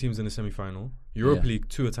 Italian teams in the semi-final. Europa Yeah. League,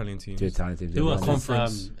 2 Italian teams. Two Italian teams. Who yeah, else?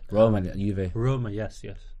 Conference. Rome and Juve. Roma, yes.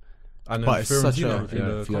 And But then it's such Fiorentina a- in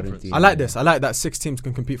the Fiorentina. conference. I like this. I like that 6 teams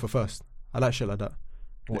can compete for first. I like shit like that.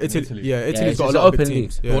 What, in Italy? Yeah, Italy's it's got a an lot of big open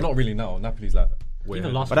teams. league. Yeah. Well, not really now. Napoli's like way Even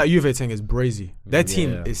ahead. last But that Juve thing is brazy. Their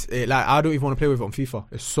team Yeah. is like I don't even want to play with it on FIFA.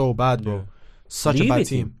 It's so bad, bro. Yeah. Such The a bad Juve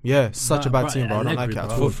team. team? Yeah, such a Nah, bad bro, team, bro. I don't like it Allegri, at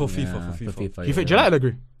bro. all. For FIFA. You think? Do you like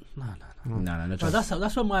Allegri? No. No. Bro,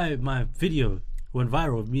 that's what my video went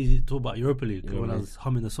viral of me talking about Europa League when I was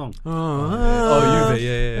humming the song. Oh, Juve.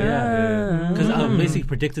 Yeah. Because I'm basically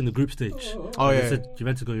predicting the group stage. Oh, I yeah. said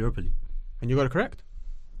Juventus go Europa League. And you got it correct.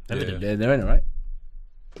 They're in it, right?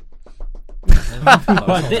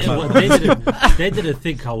 But they didn't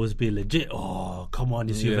think I was being legit. Oh, come on,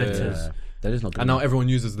 it's Juventus. They're just not good. And now everyone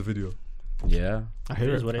uses the video. Yeah. I hear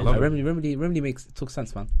It is it. what it I is. love it. Remedy makes it took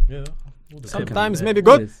sense, man. Yeah. Sometimes maybe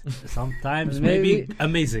good. Sometimes Maybe. maybe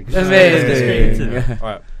amazing. Amazing. Straight into it. All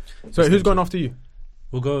right. So who's going after you?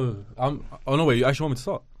 We'll go. Oh no, wait. You actually want me to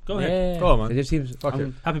start? Go ahead. Yeah. Go on, man. It just seems. Fuck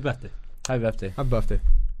it. Happy birthday. Happy birthday. Happy birthday.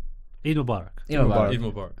 Eid Mubarak. Eid Mubarak. Eid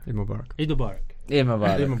Mubarak. Eid Mubarak. Eid Mubarak. Eid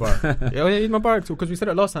Mubarak. Eid Mubarak. Yeah, Eid Mubarak too, because we said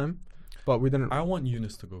it last time, but we didn't. I want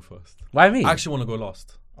Eunice to go first. Why me? I actually want to go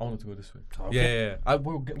last. I want it to go this way. Okay. Yeah.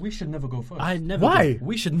 We should never go first. I never. Why?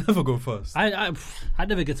 We should never go first. I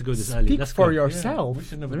never get to go this early. Speak Let's for go. yourself. We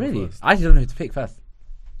should never Really? go first. I actually don't know who to pick first.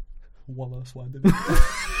 Wallah, that's why I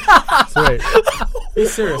did So wait, be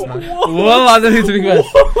serious, man. Wallah, I don't know who to pick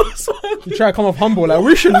first. You try to come off humble, like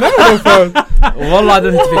we should never go first. Wallah, I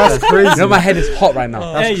don't know who to pick That's first. crazy. You know, my head is hot right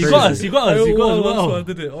now. Hey, you got us. You got us. You got us. That's why I Well.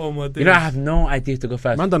 did it. Oh my days. You know, I have no idea to go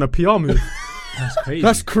first. Man done a PR move. That's crazy.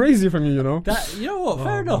 That's crazy from you, you know. You know what?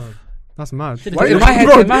 Fair enough. That's mad. In Why in you- my head-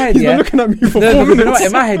 bro, in my head, he's yeah. been looking at me for 4 No, you know minutes. what?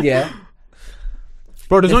 In my head, yeah.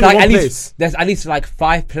 Bro, there's It's only like one at place. least there's at least like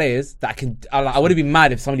 5 players that can. I wouldn't be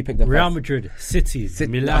mad if somebody picked them Real first. Madrid, City,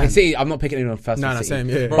 Milan. Milan. City, I'm not picking anyone first. Nah, for same,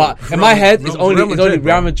 City. yeah. But Bro, in my head, it's Real only Madrid,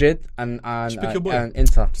 Real bro. Madrid and pick your boy. and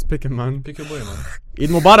Inter. Just pick him, man. Pick your boy, man. Eid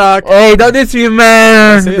Mubarak. Hey, don't do to me,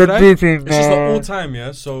 man. Say it Don't right. do to me, It's just like all man. time,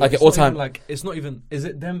 yeah. So Okay, it's all not even time. Like it's not even. Is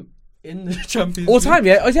it them in the Champions? All League? time,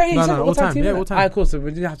 yeah. Oh, yeah, No, you said no, all all time time, team. yeah, innit? all time. Alright, cool. So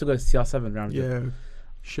we didn't have to go to CR7 round. Yeah,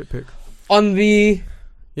 shit pick. On the.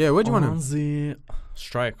 Yeah, where do you want him? Onzi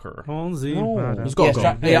striker. Honzi. No. He's gotta go.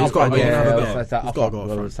 Yeah, he's gotta go. Yeah, He's gotta go up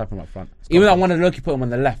front. Start from up front. Even though I wanted Loki put him on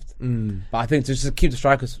the left, Mm. but I think to just keep the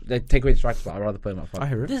strikers, they take away the strikers, but I'd rather put him up I front.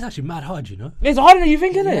 hear it. This is actually mad hard, you know. It's harder than you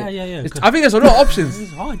think, isn't it? Yeah. I think there's a lot of options. This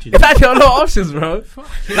is hard, you know. It's actually a lot of options, bro.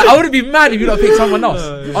 Like, I wouldn't be mad if you don't pick someone else.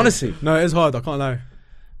 Honestly, No, it is hard. I can't lie.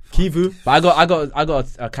 Kivu. but I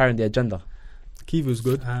got carrying the agenda. Kivu's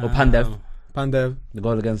good. Or Pandev, Pandev. the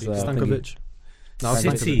goal against Stankovic. No,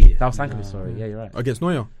 City. That was Stankovic. Sorry, yeah, you're right. Against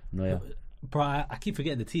Neuer. No, yeah. Bro, I keep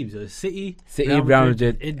forgetting the teams. City, Real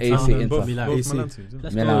Madrid, Inter, AC, and Inter. Milan. Both AC. Milan teams, yeah.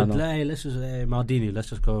 Let's Milan, go. no. Let's just Maldini. Let's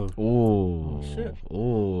just go. Oh, shit.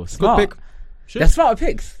 oh, Good smart. pick. They're smart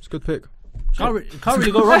picks. It's a good pick. Can't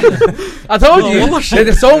really go wrong. There. I told you. wallah,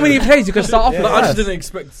 There's so many plays you can start off with. Like, I just first. didn't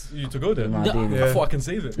expect you to go there. Maldini. Yeah. I thought I can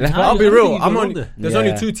save it. Left I'll back. be I don't real. think you I'm go only. wrong there. There's Yeah.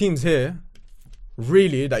 only 2 teams here,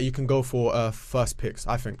 really, that you can go for first picks.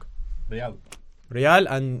 I think Real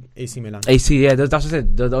and AC Milan AC, yeah, that's what I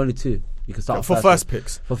said. They're the only 2 you can start for first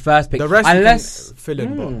picks. For first pick. The rest unless you can fill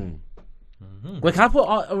in. But Wait, can I put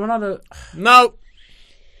Ronaldo? no,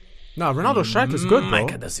 Ronaldo striker's good, bro.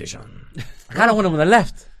 Make a decision. I kind of want him on the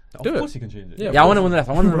left. Of Do it. course you can change it. Yeah, I want him on the left.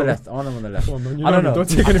 I want him on the left. I want him on the left. Come on, man, you I don't know know. me, don't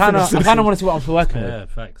take I anything kind of seriously. want to see what I'm working with. Yeah,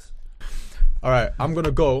 facts. All right, I'm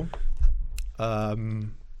gonna go.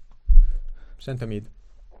 Centre mid.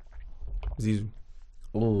 Zizou.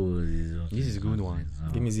 Oh, This is a good one.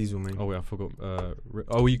 Give me Zizou, man. Oh wait, I forgot.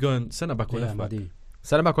 Are you going centre back or Yeah, left back? Maldini.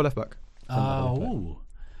 Centre back or left back? Ooh.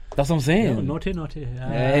 that's what I'm saying. Naughty. Not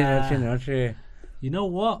true. You know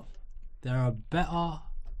what? There are better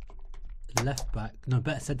left back. No,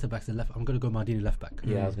 better centre backs than left. I'm gonna go Maldini left back.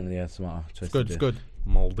 Yeah, I was gonna smarter choice. Good, to it's do. good.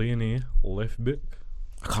 Maldini left back.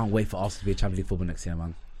 I can't wait for Arsenal to be a Champions League football next year,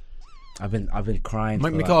 man. I've been crying.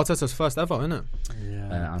 for Mikel Arteta's first ever, isn't it? Yeah.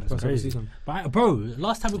 That's First ever crazy. season. But bro,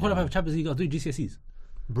 last time we qualified for Champions League, I was doing GCSEs.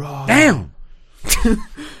 Bro. Damn.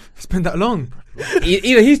 It's been that long.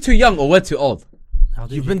 Either he's too young or we're too old.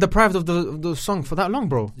 You've been deprived of the song for that long,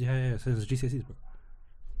 bro. Yeah. Since GCSEs, bro.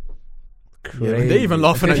 Yeah, they even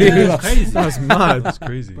laughing at you. That's crazy. That's mad. That's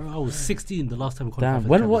crazy. Bro, I was 16 the last time we qualified. Damn. for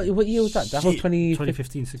When Champions what year was that? That was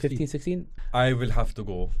 2015, 15, 16. I will have to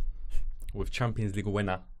go with Champions League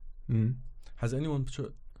winner. Mm. Has anyone?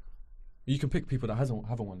 You can pick people that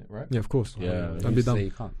haven't won it, right? Yeah, of course. Yeah. Don't be dumb.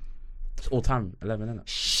 You can't. It's all time 11, isn't it?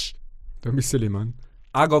 Shh. Don't be silly, man.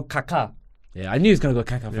 I got Kaká. Yeah, I knew he was gonna go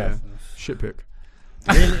Kaká Yeah. first. Shit pick.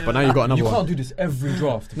 But now you got another You one. can't do this every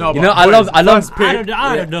draft. No, You know, I love. First pick.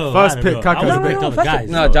 I don't know. First I don't pick, know. Kaka's I a would big- pick other guys.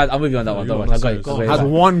 No, Jad, I'm with you on that one. You're Don't not worry. I got serious. you. Has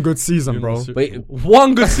one good season, You're bro. not serious. Wait,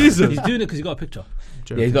 one good season. He's doing it because he got a picture.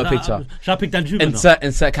 yeah, he's got a picture. Should I pick Dan Juma?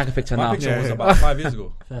 Insert Kaka picture My now. picture Yeah, was yeah. about 5 years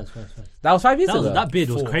ago. First. That was 5 years ago. That beard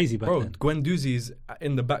was 4. crazy back Bro, then. Gwen Doozy's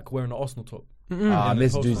in the back wearing an Arsenal top. I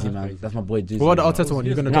miss post, Doozy, man. man. That's my boy Doozy. What about the man. Arteta one?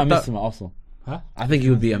 You're gonna No, I drop miss that? him at Arsenal. Huh? I think he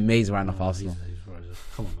would be amazing right now for Arsenal.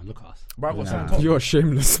 Come on, man. Look at us. Bro, I got Nah. signed top. You're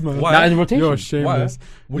shameless, man. Why? That in rotation. You're Why? shameless.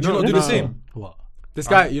 Would You you know- not do no. the same? What? This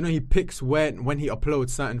guy, you know, he picks when he uploads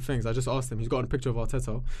certain things. I just asked him. He's got a picture of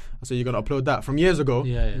Arteta. I said, "You're gonna upload that from years ago."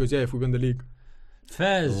 Yeah. He goes, "Yeah, if we win the league."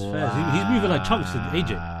 Fairs. He's moving like chunks in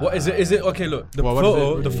AJ. What is it? Is it okay? Look, the What is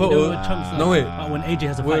photo. it? The You photo. know, chunks. No, wait. When AJ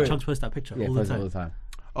has a Wait, fight, wait. chunks post that picture Yeah, all the first all time. the time.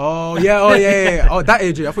 Oh yeah. Oh, that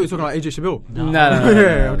AJ. I thought you were talking about AJ Shabil. No.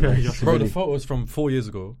 Yeah, okay. Bro, the photo is from 4 years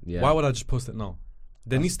ago. Yeah. Why would I just post it now?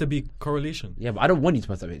 There needs to be correlation. Yeah, but I don't want you to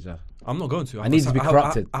post that picture. I'm not going to. I need to be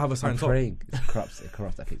corrupted. I have a I'm signed top. praying. It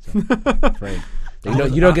corrupts that picture. I'm praying.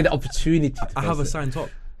 You don't get the opportunity to I have a post it. signed top.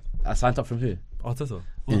 A signed up from who? Arteta.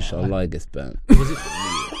 Inshallah, it gets burnt.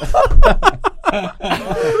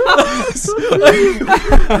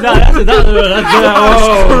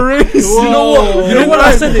 Crazy. You know what? You know what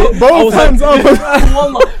I said? It. Both hands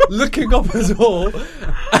up. Looking up as well.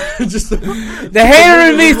 Just The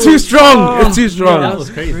hair in me is too strong. It's too strong. That was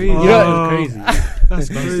crazy. You know- That was crazy. That's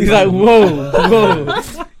crazy. He's like, whoa.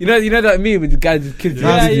 You know that meme with the guy with kids.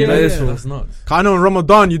 That's nuts. I know in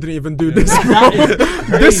Ramadan you didn't even do this, bro.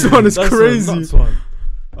 This one is That's crazy. A nuts one.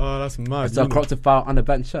 Oh, that's mad. It's a cropped foul on the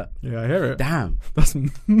bench shirt. Yeah, I hear it. Damn, That's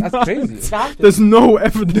crazy. There's no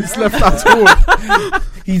evidence left at all.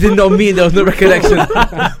 He did not mean there was no recollection.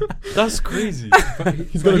 That's crazy.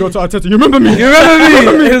 He's gonna go to Arteta. You remember me? You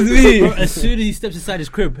remember me? It was me. Bro, as soon as he steps inside his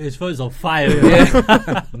crib, his phone's on fire.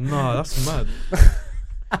 Nah, that's mad.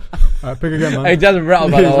 Alright, pick again, man. Hey, doesn't rattle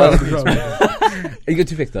about that one. Rattle. You got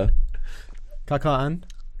two picks though. Kaká and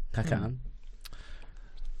Kaká.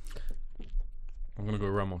 I'm gonna go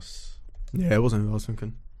Ramos. yeah, it wasn't who I was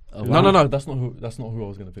thinking. Oh, No, wow. no. That's not who I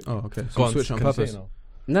was gonna pick. Oh, okay. Go So on, switch on can I say purpose. it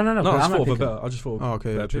now? No. No, I just I'm thought not of a picking. better. I just thought of Oh, okay.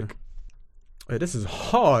 a Yeah, better true. pick. Wait, this is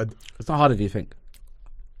hard. It's not harder than you think.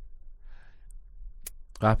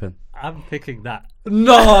 What happened? I'm picking that.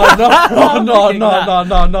 No.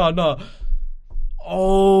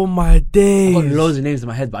 Oh my I've days. got loads of names in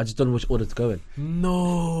my head, but I just don't know which order to go in.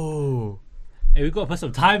 No. Hey, we gotta put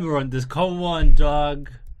some timer on this. Come on, dog.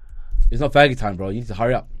 It's not Fergie time, bro. You need to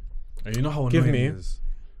hurry up. And you know how Give annoying me- it is.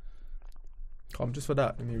 Come just for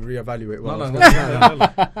that. Let me reevaluate.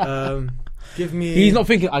 No. Give me. He's not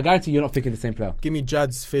thinking. I guarantee you're not thinking the same player. Give me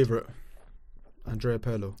Jad's favorite, Andrea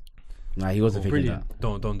Pirlo. Nah, he wasn't thinking Brilliant.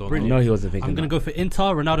 Don't. Brilliant. that. No, he wasn't thinking I'm gonna that. go for Inter,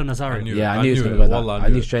 Ronaldo, Nazario. I knew Yeah, it. I knew he was I gonna knew go it. that. Wallah, I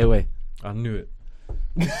knew straight away. I knew it.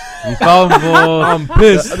 You fumbled. I'm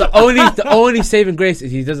pissed. The only saving grace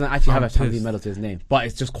is he doesn't actually have a Champions League medal to his name, but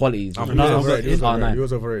it's just quality. I'm He was pissed. overrated. He was Oh, overrated. no. He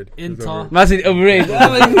was overrated. Inter, Man said overrated. He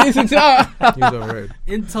was overrated.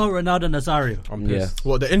 Inter, Ronaldo, Nazario. I'm Yeah, pissed.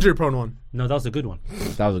 What, the injury prone one? No, that was a good one.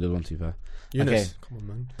 that was a good one too, fair. Eunice. Okay. Come on,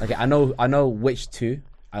 man. Okay, I know which two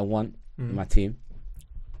I want in my team,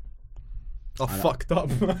 I fucked up,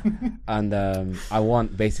 man. and I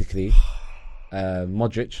want basically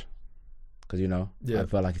Modric, because I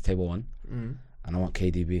feel like it's table one, and I want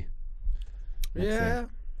KDB. Yeah.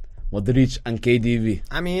 Modric and KDB.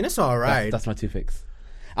 I mean, it's alright. That's my two picks.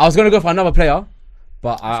 I was gonna go for another player,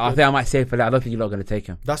 but I think I might save for that. I don't think you're not gonna take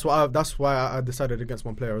him. That's why I decided against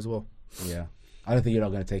one player as well. Yeah, I don't think you're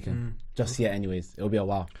not gonna take him just yet. Anyways, it'll be a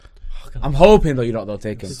while. I'm hoping though you're not gonna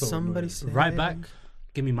take him. Somebody say Right back,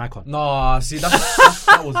 give me Maicon. Nah, see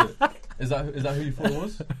that was it. Is that who you thought it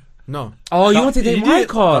was? No. Oh, you want to take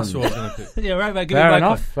Maicon? That's what I was gonna pick. Yeah, right back, give Fair me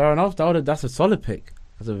enough. Maicon. Fair enough. That's a solid pick.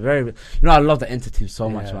 That's a very. I love the Inter team so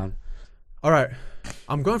much, man. Alright.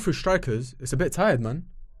 I'm going through strikers. It's a bit tired, man.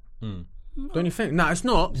 Don't you think? Nah, it's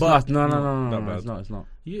not. But No. Not bad. It's not.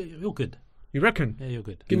 You're good. you reckon? Yeah, you're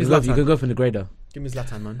good. Give You me can Zlatan. go for Negredo. Give me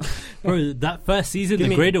Zlatan, man. Bro, that first season,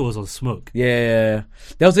 Negredo was on smoke. Yeah.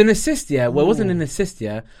 There was an assist, yeah. Well, it wasn't an assist,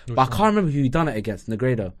 yeah. But I can't remember who he done it against,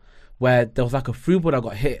 Negredo. Where there was like a through ball that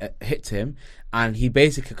got hit to him. And he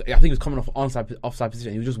basically, I think he was coming off offside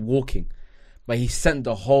position. He was just walking. But he sent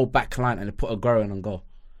the whole back line and put Aguero in on goal.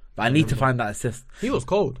 But I need to find that assist. He was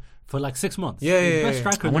cold. For like 6 months. Yeah. Best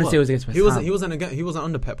striker I want to say it was against West Ham. He wasn't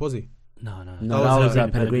under Pep, was he? No, that was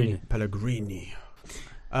Pellegrini.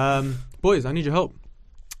 Boys, I need your help.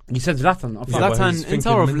 You said Zlatan. Zlatan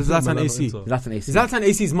Inter or Zlatan AC? Zlatan AC. Zlatan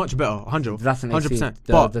AC is much better. 100%.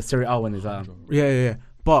 But the Serie A one is Yeah.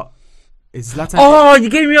 But is Zlatan... Oh, you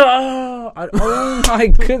gave me a... Oh my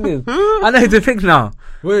goodness. I know who to pick now.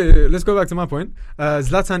 Wait, let's go back to my point.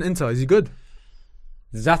 Zlatan Inter, is he good?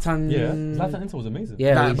 Zlatan Inter was amazing.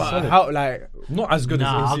 Yeah, but how, not as good as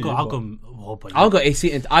AC. I'll go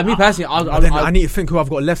AC Inter. Me personally, I need to think who I've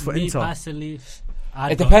got left for Inter. Me personally...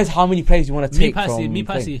 It depends how many players you want to take from... Me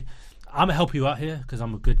personally, I'm going to help you out here because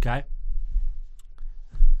I'm a good guy.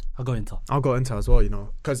 I'll go Inter. I'll go Inter as well, you know.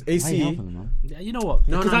 Because AC... Yeah, you know what?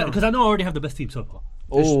 Because I know I already have the best team so far.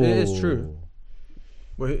 It is true.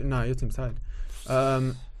 Well, your team's tied.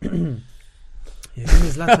 Yeah, give me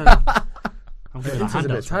Zlatan. I'm giving Inter's a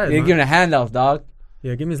bit tired, You're man. giving a handout, dog.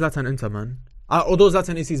 Yeah, give me Zlatan Inter, man. Although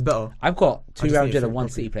Zlatan AC is better. I've got 2 Real Madrid and 1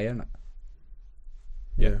 properly. City player, innit?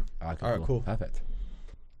 Yeah. Okay, Alright, cool. Perfect.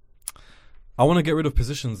 I want to get rid of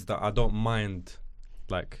positions that I don't mind,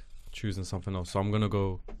 like choosing something else. So I'm gonna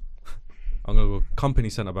go company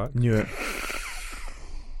centre back. Knew it.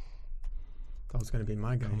 That was gonna be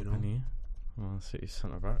my guy, you know. Company, City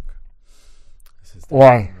centre back.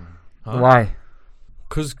 Why? Why?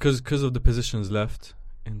 Because of the positions left.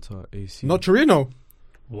 Inter AC. Not Torino.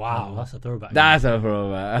 Wow, that's a throwback. That's a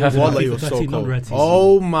bro, man. Wallah, you were so cold.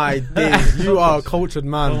 Oh my days, you are a cultured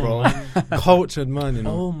man, bro. Cultured man, you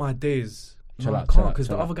know. Oh my days. Chill No, I out, can't because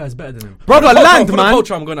the other guy's better than him. Brother, land, for man. the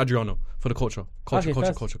culture, I'm going Adriano. For the culture. Culture. To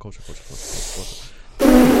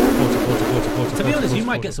be honest, you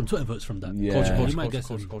might get some Twitter votes from that. Yeah. You might get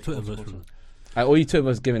some Twitter votes from that. All you two of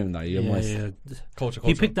us giving him that. You're moist. Culture.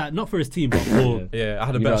 He picked that not for his team, but for... Yeah, I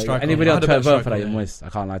had a better striker. Anybody on Twitter vote for that, you're moist. I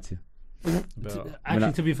can't lie to you.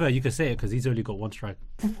 Actually, to be fair, you could say it because he's only got 1 strike.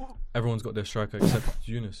 Everyone's got their striker except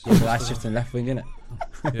Eunice. That's just in left wing, innit?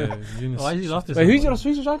 Yeah, Eunice. Why did you laugh this? Wait, who's your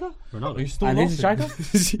Swedish striker? Ronaldo. Are you still And who's the laughing?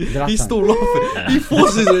 striker? He's still laughing. He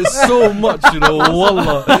forces it so much, you know.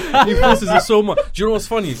 Wallah. He forces it so much. Do you know what's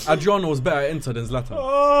funny? Adriano was better at Inter than Zlatan.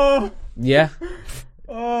 Oh, Yeah.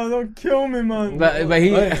 don't kill me, man. But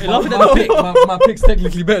he... Laughing at the pick. My pick's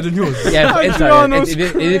technically better than yours. Yeah, for Inter. Adriano's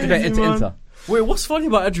It's crazy, Inter. Wait, what's funny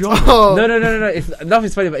about Adriano? No. It's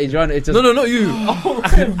nothing's funny about Adriano. It's just No, not you.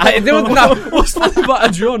 What's funny about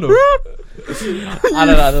Adriano? I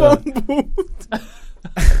don't know.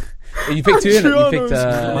 You picked 2 in it. You picked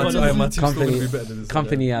My team's still gonna be better than this.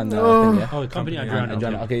 company and Oh. thing, yeah. Oh, company And Adriano.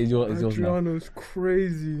 Adriano. Okay, it's yours now. Adriano's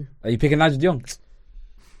crazy. Are you picking Nigel de Jong?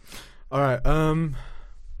 All right,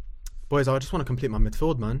 boys, I just want to complete my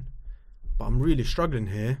midfield, man. But I'm really struggling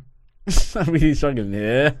here. I'm really struggling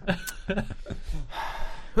here.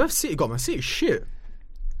 Who have City got, man? City's shit.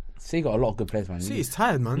 City got a lot of good players, man. City's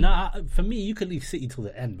tired, man. Nah, for me, you could leave City till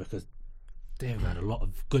the end because they've had a lot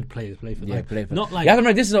of good players play for them. Yeah, play for Not like... You have to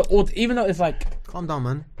remember, this is even though it's like... Calm down,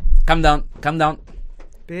 man. Calm down.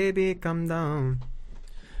 Baby, calm down.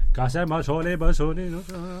 Wait, Wait,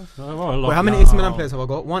 how many AC Milan players have I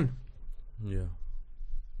got? 1. Yeah.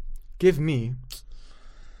 Give me...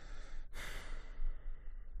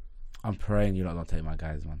 I'm praying you lot don't take my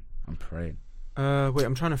guys, man. I'm praying. Wait,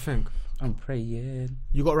 I'm trying to think. I'm praying.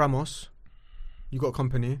 You got Ramos. You got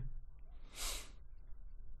Company.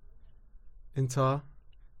 Inter.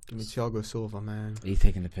 Give me Thiago Silva, man. He's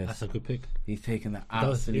taking the piss. That's a good pick. He's taking the That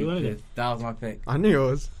was- you absolute wanted piss. it. That was my pick. I knew it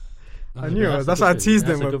was. I knew it was. a That's good why I pick. teased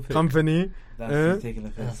That's him a good with pick. Company. He's taking the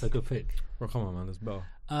piss. That's a good pick. Bro, come on, man. That's better.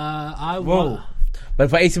 Whoa. But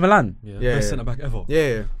for AC Milan? Yeah. Yeah, Best yeah. centre back ever.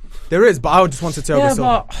 Yeah. There is, but I just wanted Thiago Yeah,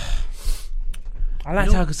 Silva. but... I like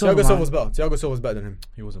You know, Thiago Silva, Thiago Silva man. was better. Thiago Silva was better than him.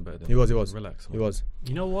 He wasn't better than He was. Relax. He was.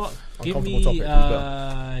 You know what? Give Uncomfortable me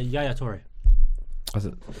topic, who's Yaya Toure.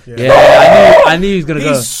 Yeah, I knew he was going to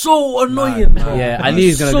go. He's so annoying, man. Yeah, I knew he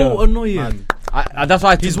was going to go. So annoying. That's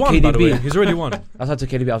why I took He's won, by the way. KDB. He's already won. That's why I took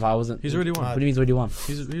KDB. I was like, I wasn't... He's already won. What do you mean he's already won?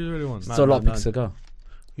 He's already won. Still a lot of man. picks to go.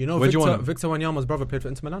 You know, Where'd you want him? Victor Wanyama's brother played for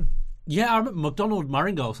Inter Milan. Yeah, I remember McDonald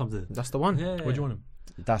Maringa or something. That's the one. Yeah. Where'd you want him?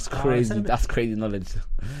 That's crazy. send him. That's crazy knowledge.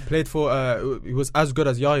 Played for. He was as good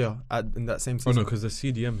as Yaya in that same Oh season. no, because there's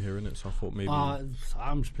CDM here, innit? So I thought maybe. I'm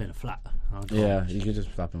just playing a flat. Yeah, you could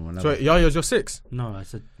just slap him whenever. So Yaya's your 6. No, I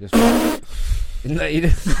said Just No, he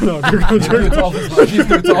didn't. Randy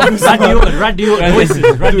Orton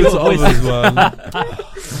voices. Randy Orton voices.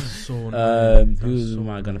 So annoying. Who am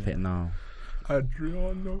I gonna pick now?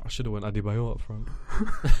 Adriano. I should have went Adebayo up front.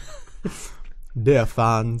 They're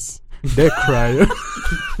fans. They're crying.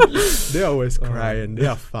 They're always crying.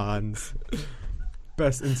 They're fans.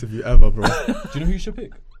 Best interview ever, bro. Do you know who you should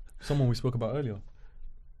pick? Someone we spoke about earlier.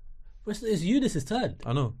 It's Eunice's turn.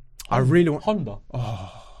 I know. I really want Honda.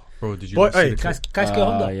 Bro, did you Boy, see hey, the clip? Can I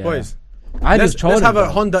Honda? Yeah. boys. I Let's, just trolling. let's have a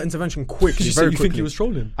bro. Honda intervention quickly, You very think quickly. he was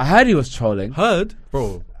trolling? I heard he was trolling. Heard?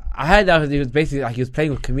 Bro. I heard that he was basically like he was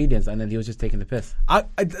playing with comedians and then he was just taking the piss.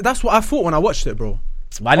 That's what I thought when I watched it, bro.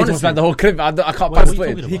 But I need to Honestly. watch back the whole clip. I can't What pass are you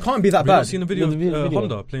footage. talking He about? can't be that Have you not bad. seen the video of video.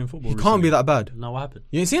 Honda playing football? He can't be that bad. No, what happened?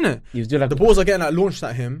 You ain't seen it? He was doing like The balls are getting like launched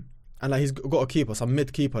at him, and like he's got a keeper, some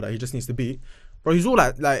mid keeper that he just needs to beat. Bro, he's all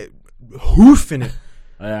like hoofing it,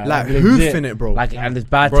 like hoofing it, bro. Like and it's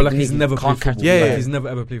bad. Bro, like technique, he's never can't played catch football. it. Yeah, Like yeah. he's never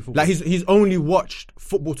ever played football. Like he's only watched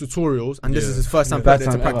football tutorials, and this Yeah. is his first time Yeah. playing First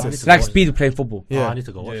it to time ever. practice. It's like speed playing football. Yeah. I need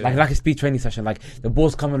to go watch. Yeah. that. Like a speed training session. Like the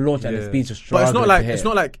balls come and launch and the Yeah. speed's just But struggling. it's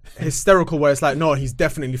not like hysterical where it's like no, he's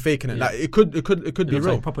definitely faking it. Yeah. Like it could be It's like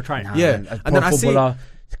real. proper trying. Yeah. And And then I see- footballer,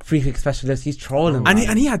 free kick specialist. He's trolling. And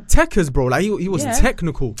man. he had techers, bro. Like he was Yeah.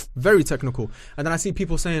 technical, very technical. And then I see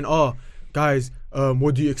people saying, "Oh, guys,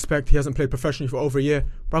 what do you expect? He hasn't played professionally for over a year,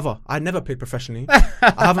 brother. I never played professionally.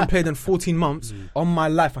 I haven't played in 14 months. On my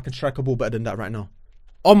life, I can strike a ball better than that right now.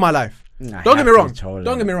 On my life. Nah, Don't he get me has wrong. to trolling.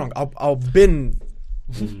 Don't get me wrong. I've been.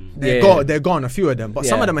 Yeah. They're gone. A few of them, but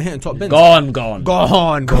some Yeah. of them are hitting top bins. Gone. Gone,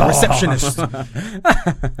 bro. Receptionist.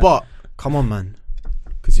 But come on, man.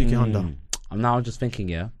 Kasuki Honda. I'm now just thinking,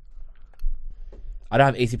 yeah. I don't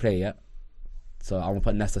have AC player yet, so I'm gonna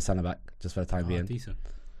put Nesta centre back just for the time being. Decent.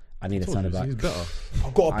 I need a centre back, He's better.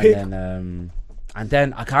 I've got a pick. and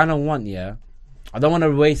then I kind of want, yeah. I don't want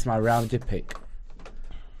to waste my round pick,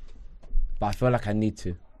 but I feel like I need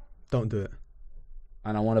to, Don't do it.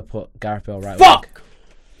 and I want to put Gareth Bale right. Fuck.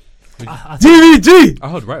 I TVG. I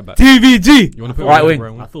heard right back. TVG. You want to put Right wing.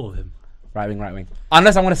 I thought of him. Right wing.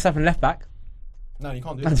 Unless I want to step in left back. No, you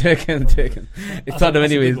can't do I'm it. joking. It's not them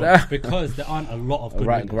That's a good anyways. one, because there aren't a lot of good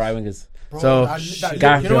right wingers. wingers. Bro, So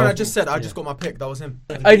Gareth you know what I Bale. just said? I just got my pick. That was him.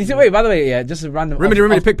 Oh, did you see? Wait, by the way, yeah, just a random. Remedy,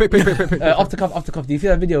 pick. Off the cuff. Do you see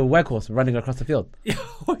that video of Weghorst running across the field?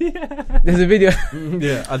 Oh yeah. There's a video.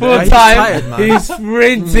 Yeah. Full he's time, tired, man. he's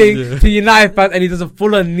sprinting to United fans, and he does a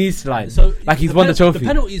full-on knee slide. So like he's won the trophy. The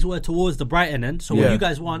penalties were towards the Brighton end. So Yeah. when you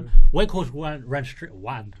guys won, Weghorst ran straight.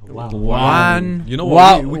 Wow. One. You know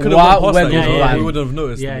Wow, what? We could have wow, gone past that. Weghorst You know? ran. We wouldn't have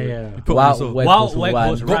noticed. Yeah. He put Wow, on himself. Weghorst Wow, ran.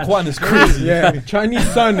 Weghorst Got quiet is crazy. Yeah,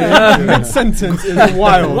 Chinese surname mid-sentence is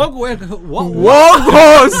wild. What?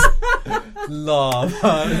 Weghorst. Love.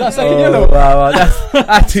 That's second yellow. Wow,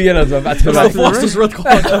 that's 2 yellows, man. That's 2 That's the yellows. fastest red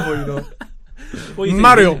card ever, you know. What you think?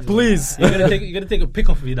 Mario, please. You're gonna take a pick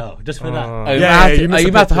off me now, just for that. Oh, you Yeah, might have to- you missed you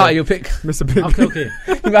a might have to pick, heart yeah. your pick. Mr. Big. Okay.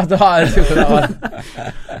 You might have to heart your pick for that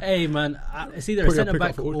one. Hey man, it's either Put a your centre pick back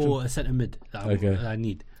up for or a centre mid that Okay. I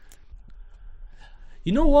need.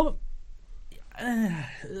 You know what?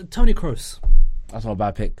 Tony Kroos. That's not a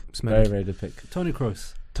bad pick. Smelly. Very, very good pick. Tony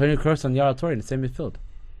Kroos. Tony Kroos and Yara Toure in the same midfield.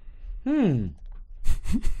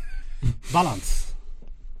 Balance.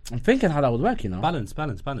 I'm thinking how that would work, you know. Balance.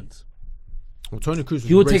 Well, Tony Cruz.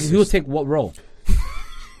 He would take what role?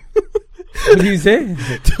 What did you say?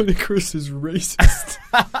 Tony Cruz is racist.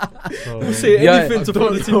 He'll say Yeah, anything to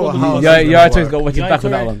put the team on the map. Yara Toure's got to watch his back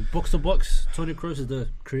with that Yaya one. Toure, box to box. Tony Kroos is the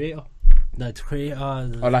creator.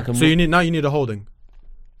 Or like a So you need a holding.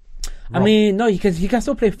 I mean, no, he can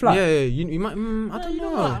still play flat. Yeah, you might. I don't You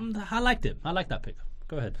know know. what? I liked it. I like that pick.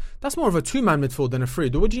 Go ahead. That's more of a two-man midfield than a three.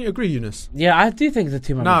 Would you agree, Eunice? Yeah, I do think it's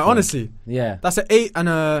a 2-man. Nah, midfield. honestly, Yeah. that's an 8 and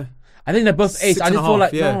a. I think they're both 8. Six I and just a feel half,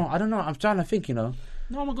 like, yeah. no, I don't know. I'm trying to think, you know.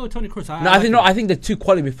 No, I'm gonna go with Tony Kroos. I think they're 2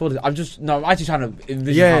 quality midfielders. I'm actually trying to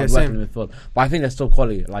envision Yeah, how yeah, it works same. in the midfield. But I think they're still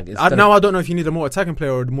quality. Like it's Now I don't know if you need a more attacking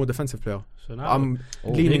player or a more defensive player. So now, I'm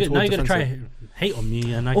leaning now towards you're gonna try defensive. hate on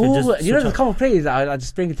me, and I can Oh, just. you know, switch there's a up. couple of players that I just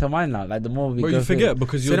spring into mind now. Like the more we Bro, go you forget through.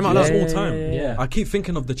 because Say you're them out just loud. all time. Yeah. I keep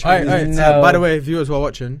thinking of the Alright, Chinese. No. by the way, viewers who are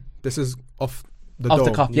watching, this is off the Off dome.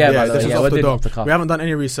 the cuff, yeah, by the this way, is yeah, off we're the doing dome. off the cuff. We haven't done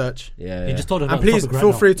any research. Yeah. You just told us. And please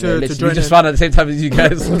feel free to join we just in. found at the same time as you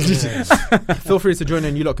guys. Feel free to join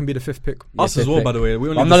in. You lot can be the 5th pick. Us as well, by the way. We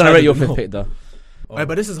only I'm not gonna rate your decided 5th no. pick though. Hey,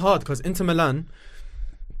 but this is hard because Inter Milan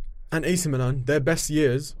and AC Milan, their best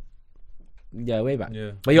years. Yeah, way back.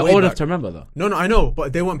 Yeah. But you're Way old back. enough to remember though. No, I know,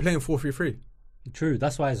 but they weren't playing 4-3-3. True.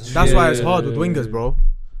 That's why. That's why it's hard with wingers, bro.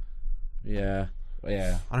 Yeah.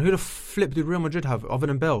 Yeah. And who the flip did Real Madrid have other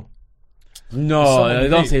than Bell? No, Someone you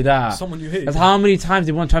don't hate. say that. Someone you hate. That's how many times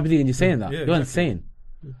they won Champions League and you're saying that. Yeah, You're exactly. insane.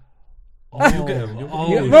 You'll get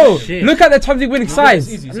him. Bro, shit. look at the Champions League winning sides.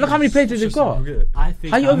 It's easy, Look how many players they've got. I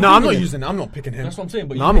think. How you No, I'm not him? using it. I'm not picking him. That's what I'm saying.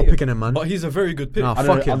 But No, you I'm not hate picking him, man. But he's a very good pick. Nah, I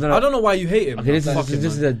don't fuck know- him. I don't know why you hate him. Okay, this Fuck him,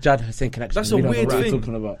 is man. a Jad Hussein connection. That's a We don't know weird what we're thing.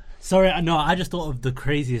 talking about. Sorry, no, I just thought of the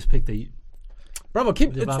craziest pick that you. Brother,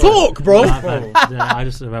 keep My talk, bad. bro. My bad. Yeah, I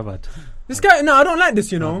just remembered. This guy, no, I don't like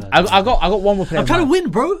this. You know. I got one more player. I'm trying to win,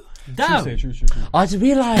 bro. Damn. True. I just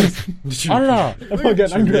realised. Allah. I'm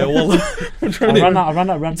getting angry. Yeah, well, I ran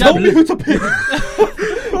out. Tell me who to pick.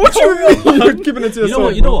 What you mean? You're giving it to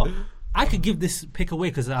yourself. You know what? I could give this pick away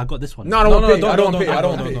because I got this one. No, I don't want to pick. don't, I don't don't, pick. I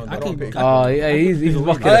don't don't, pick. don't, I don't pick. Oh yeah, he's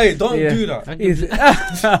fucking. Hey, don't Yeah. do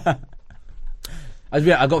that.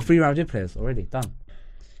 I got 3 Real Madrid players already done.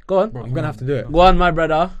 Go on. I'm gonna have to do it. Go on, my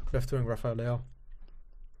brother. Left wing, Rafael Leao.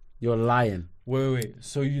 You're lying. Wait.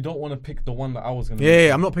 So you don't want to pick the one that I was gonna?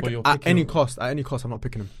 Yeah, I'm not but picking you're at any him. cost. At any cost, I'm not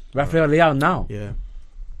picking him. Rafael Leao now. Yeah.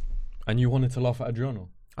 And you wanted to laugh at Adriano,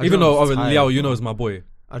 Adriano's even though tired. Liao, you know, is my boy.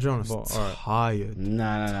 Adriano's But, alright. tired. No.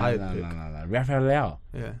 Tired pick. Rafael Leao.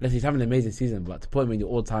 Yeah. Listen, he's having an amazing season, but to put him in your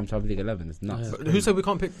all-time Champions League 11 is nuts. Yeah. But who said we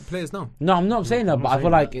can't pick players now? No, I'm not saying that, but I feel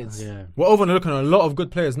like it's. Yeah. We're overlooking a lot of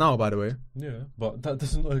good players now, by the way. Yeah, but that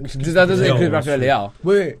doesn't. That doesn't include Rafael Leao.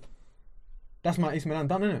 Wait. That's my AC Milan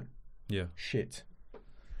done, isn't it? Yeah. Shit.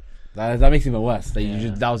 That makes it even worse.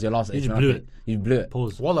 That, that was your last. You just AC Milan blew pick. it. You blew it.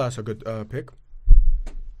 Pause. Wallah, that's a good pick.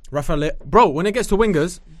 Rafael Leao. Bro, when it gets to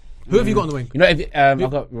wingers, who have you got on the wing? You know, if I've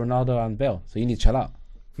got Ronaldo and Bale, so you need to chill out.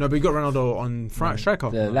 No, but you got Ronaldo on striker.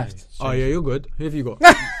 The left. Oh, yeah, you're good. Who have you got?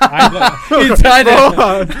 He's tired.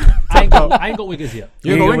 I ain't got wiggers yet.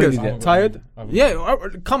 You Yeah, got you got wingers. wingers, yeah. Tired? I've- Yeah,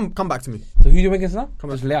 come back to me. So who do you think is now? Come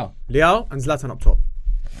Just on. Leao. Leao and Zlatan up top.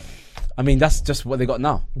 I mean, that's just what they got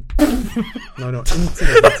now. No, into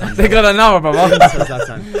the Zlatan. They got an hour, brother.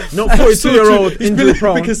 Zlatan. Not 42-year-old injury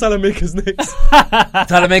prone. Picking Salamakers next.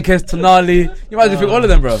 Salamakers, Tonali. You might as well pick all of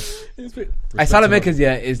them, bro. Hey, Salamakers, Respect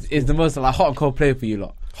yeah, is the most like hot and cold player for you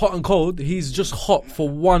lot. hot and cold. He's just hot for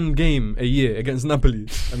one game a year against Napoli,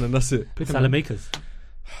 and then that's it. Salamakers.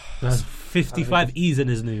 There's 55 E's in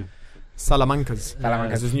his name. Salamancas.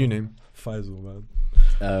 That's his new name. Faisal, man.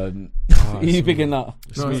 You picking that?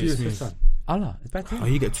 No, me, it's you, it's me. it's fine. Allah, it's back to Oh,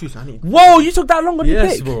 you. you get two, so I need. Whoa, you took that long on your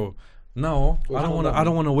Yes, pick. bro. No, Well, I don't hold want to. on. I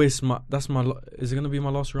don't want to waste my. That's my. Is it gonna be my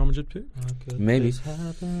last Real Madrid pick? Maybe.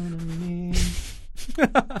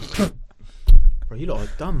 Bro, you lot are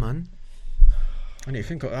dumb, man. I need to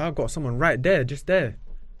think. I've got someone right there, just there.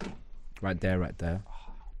 Right there.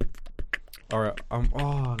 All right.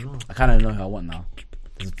 Oh no. I kind of know who I want now.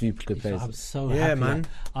 There's a few good players. I'm so Yeah, happy. man.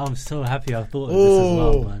 I'm so happy I thought of this as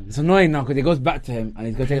well, man. It's annoying now because it goes back to him and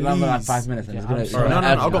he's going to take longer than like 5 minutes and Yeah, he's going I'm to. sorry. No,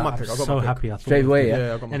 I've I've got my pick. I've got so my pick. happy I thought Straight of away, it.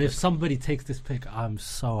 yeah. I've got my And pick. if somebody takes this pick, I'm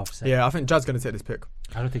so upset. Yeah, I think Jad's gonna take this pick.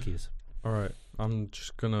 I don't think he is. All right. I'm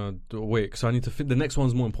just gonna wait. So I need to fit. The next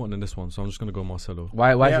one's more important than this one. So I'm just gonna go Marcelo.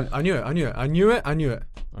 Why? Yeah, is it- I knew it. All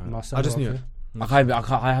right. Marcelo, I just knew okay. it. I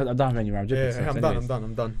don't have any round. Yeah,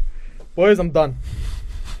 I'm done. Boys, I'm done.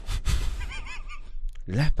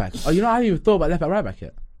 Left back. Oh, you know, I haven't even thought about left back, right back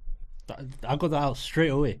yet. I got that out straight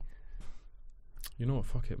away. You know what?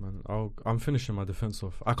 Fuck it, man. I'm finishing my defense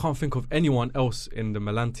off. I can't think of anyone else in the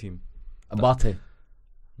Milan team. Abate.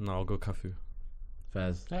 No, I'll go Cafu.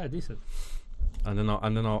 Fairs. Yeah, decent. And then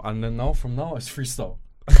now from now it's freestyle.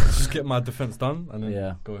 Just get my defense done and then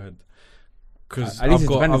Yeah. go ahead. Because At least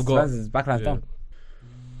I've got his backline's yeah. done.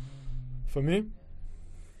 For me,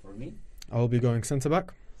 For me? I will be going centre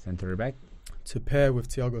back Centre back. to pair with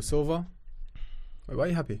Thiago Silva. Wait, why are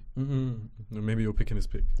you happy? Maybe you're picking his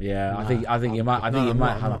pick. Yeah, Nah, I think you might. I no, think you I'm might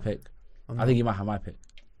not, I'm have a not. pick. I think you might have my pick.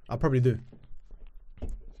 I probably do.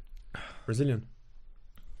 Brazilian.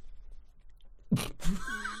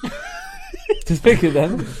 Just pick it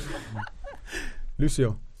then.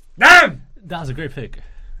 Lucio. That was a great pick.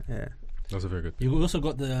 Yeah. That's a very good. You also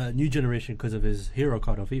got the new generation because of his hero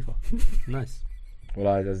card on FIFA. Nice.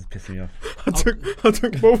 Well, that's pissing me off. I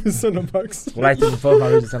took both his centre backs. Well, I took both my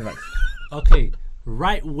original centre backs. Okay,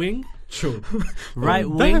 right wing. Sure. Right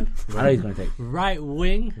wing. I know he's going to take. Right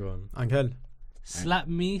wing. Go on. Angel. Slap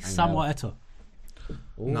me, Samuel Eto'o.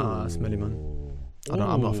 Nah, smelly man. I'm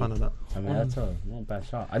not a fan of that. I mean, that's not a bad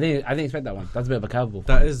shot. I didn't expect that one. That's a bit of a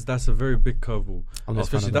curveball. That's a very big curveball. I'm not a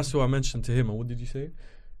fan Especially of that's what I mentioned to him. And what did you say?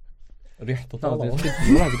 No,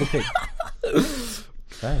 that's a good pick.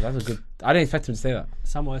 Yeah, that's a good. I didn't expect him to say that.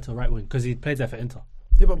 Samuel Eto'o, right wing, because he played there for Inter.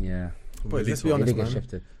 Yeah, but Yeah, boys, let's be he honest, did get man.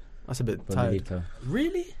 shifted. That's a bit But tired. Milito.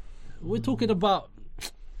 Really? We're talking about.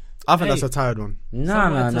 I think Hey. that's a tired one. No.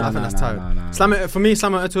 I think that's tired. For me,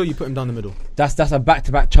 Samuel Eto'o, you put him down the middle. That's a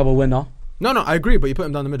back-to-back trouble winner. No, I agree, but you put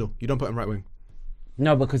him down the middle. You don't put him right wing.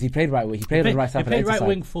 No, because he played right wing. He played on the right side He for the played right Inter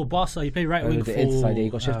wing side. for Barca. He played right Oh, wing the for Inter side, yeah, he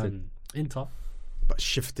got shifted. Inter. but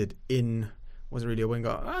shifted in. Wasn't really a winger.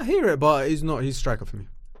 I hear it, but he's not. He's striker for me.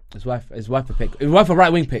 It's worth a pick. It's worth a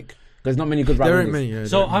right wing pick. There's not many good right wingers. There ain't many. Yeah,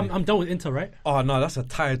 So I'm done with Inter, right? Oh no, that's a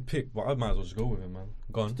tired pick, but I might as well just go with him, man.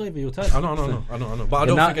 Go on. It's not even your turn. I know. But I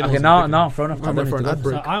don't think Okay, anyone's now, picking him. fair enough. I'm ready for an ad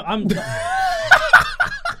break. So I'm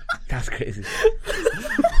That's crazy.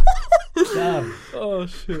 damn. Oh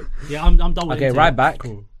shit. Yeah, I'm done with Okay, Inter. right back.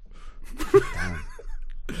 Cool. Damn.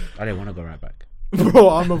 I didn't want to go right back. Bro,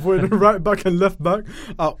 I'm avoiding right back and left back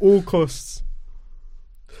at all costs.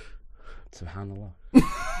 Subhanallah.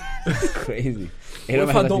 That's crazy. What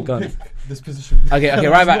if I don't pick this position? Okay,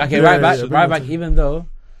 right back. Okay, right back. yeah, Right back. Even though,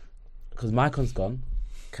 because Maicon's gone,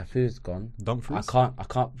 Cafu's gone. Dumfries? I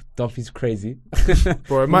can't. Dumfries crazy.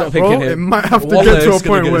 Bro, it I'm might, not picking him. it might have to Well, get to a it's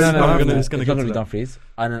gonna point get where us- it's no, not we're gonna- happening. it's gonna It's get not to gonna be that. Dumfries,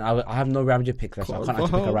 and then I have no Real Madrid picks left, so I can't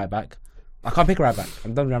actually pick a right back. I can't pick a right back.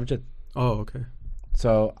 I'm done with Real Madrid, Oh, okay.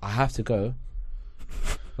 so I have to go.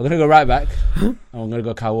 We're gonna go right back, and we're gonna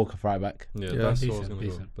go Kyle Walker for right back, Yeah, Yeah. that's what I was Decent, gonna go.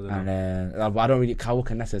 decent. But and then, then I don't really Kyle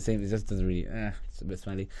Walker and that's the same. It just doesn't really. It's a bit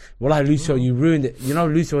smelly. Well, like Lucio, you ruined it. You know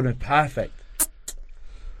Lucio would have been perfect.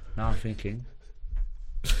 Now I'm thinking.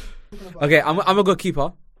 Okay, I'm gonna go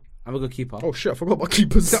keeper. Oh shit, I forgot about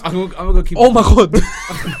keepers. I'm gonna go keeper. Oh my god.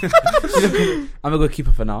 I'm gonna go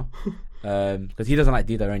keeper for now, because he doesn't like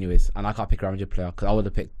Dida anyways, and I can't pick a Real Madrid player because I would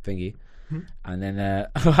have picked Thingy, and then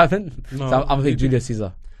what happened? No, So I'm gonna pick Julius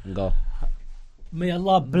Caesar and go. May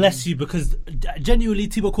Allah bless you because genuinely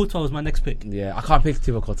Thibaut Courtois was my next pick. Yeah, I can't pick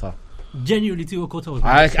Thibaut Courtois. Genuinely Thibaut Courtois was my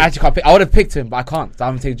I next pick. actually can't pick. I would have picked him, but I can't. So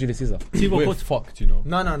I'm gonna take Julius Caesar. Thibaut we're Courtois, fucked, you know.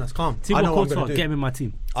 No, it's calm. I Thibaut know what I'm Courtois, gonna get do. him in my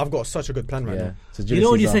team. I've got such a good plan right Yeah. now. So You Julius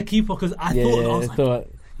know when you Caesar. said keeper because I thought I was like,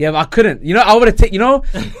 Yeah, but I couldn't. You know, I would have taken. You know,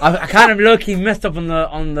 I kind of low key messed up on.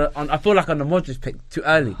 I feel like on the Modric pick too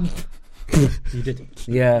early. you did.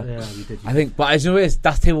 Yeah. Yeah, you did. I think, but as you know,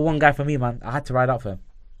 that's table one guy for me, man. I had to ride out for him.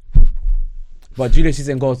 But Julius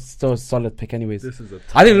Caesar and goal still a solid pick, anyways. This is a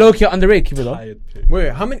I think low key underrated keeper though. tired pick.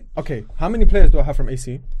 Wait, how many? Okay, how many players do I have from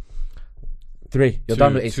AC? 3. You're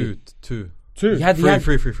done with AC. Two. Two. He had,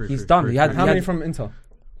 Free. He's done. He had, And how many from Inter?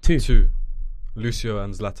 2. Two. Lucio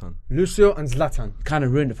and Zlatan. Lucio and Zlatan. Kind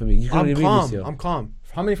of ruined it for me. You can only I'm read calm. Lucio. I'm calm.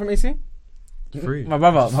 How many from AC? Free. My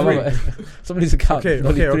brother. Somebody's account. Okay,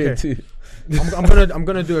 Only okay, 3 okay. and 2. I'm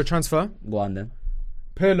gonna do a transfer. Go on then.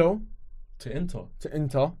 Pirlo To Inter. to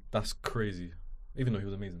Inter. That's crazy. Even though he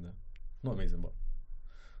was amazing there. Not amazing, but.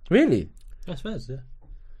 Really? That's fair, yeah.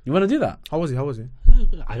 You want to do that? How was he?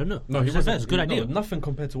 I don't know. No, he That's was a good idea. Nothing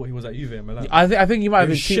compared to what he was at Juve and Milan. I think you might have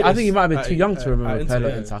He been was too. shit I think you might have been at- too young at- to remember at Inter, Pirlo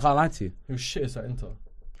yeah. Inter. I can't lie to you. He was shit at Inter.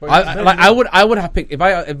 I would have picked if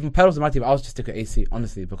Pirlo was in my team. I was just stick with AC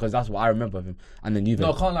honestly because that's what I remember of him. And then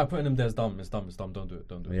No, I can't lie. Putting him there is dumb. It's dumb. Don't do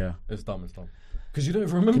it. Yeah. It's dumb. Because you don't even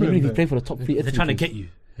Can remember you him believe he there. played for the top 3? They're trying to get you.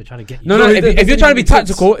 They're trying to get you. No. No, he If doesn't you're trying to be even make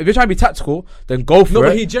sense. tactical, then go for No, it.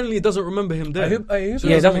 but he generally doesn't remember him there. Who So yeah, it that's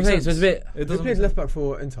doesn't what I'm make saying. So it's a bit. It Who doesn't played make left back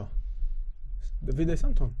for Inter? Davide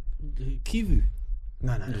Santon. Kivu.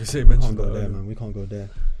 No. You say We mentioned can't go that there, earlier. man. We can't go there.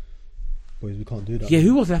 Boys, we can't do that. Yeah,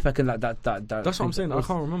 who was left back in that? That's what I'm saying. I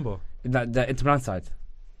can't remember. That Inter Milan side.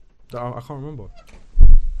 I can't remember.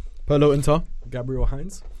 Pirlo Inter. Gabriel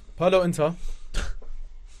Heinz. Pirlo Inter.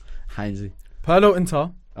 Heinze. Pirlo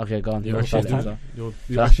Inter. Okay, go on. You're Go actually start doing- Inter. You're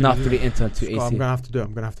So that's now 3 Inter, 2 I'm AC. gonna have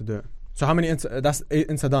to do it. So how many Inter? That's 8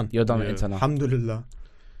 Inter done. You're done with Yeah. Inter now. Alhamdulillah.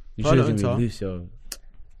 You should have Inter. given me Lucio.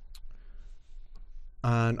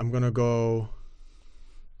 And I'm gonna go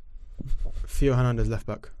Theo Hernandez left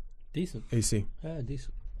back. Decent. AC. Yeah,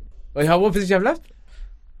 decent. Wait, what position you have left?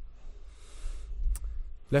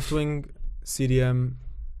 Left wing, CDM,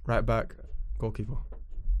 right back, goalkeeper.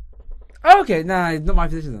 Oh, okay, nah, it's not my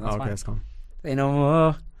position then. That's Oh, okay, fine. that's calm. Say no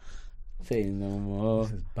more. Say no more.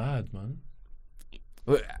 This is bad, man.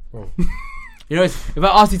 You know, if I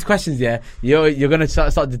ask these questions, yeah, you're gonna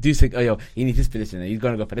start deducing. Oh, yo, he needs this position. He's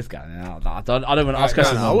gonna go for this guy. I don't want to ask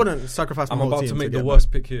questions. I wouldn't sacrifice my I'm whole about team to make get the that.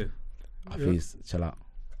 worst pick here. Oh, please, chill out.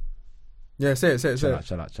 Yeah, say it. Chill out.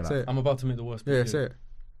 Say it. I'm about to make the worst pick Yeah, here. say it.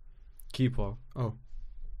 Keeper.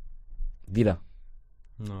 Dida.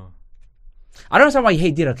 No. I don't understand why you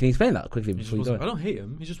hate Dida. Can you explain that quickly He just before you wasn't, I go? don't hate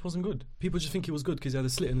him. He just wasn't good. People just think he was good because he had a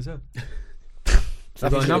slit in his head. You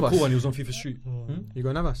got He looked Navas? cool when he was on FIFA Street. You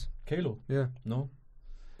got Navas? Kalo? Yeah. No.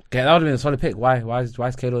 Okay, that would have been a solid pick. Why is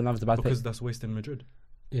Kalo Navas the bad Because pick? that's wasting Madrid.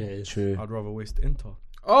 Yeah, it's True. I'd rather waste Inter.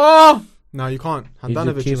 Oh! No, you can't. He's your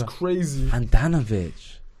Handanovic is keeper. crazy.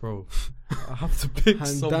 Handanovic. Bro, I have to pick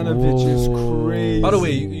someone. Handanovic is Whoa. crazy. By the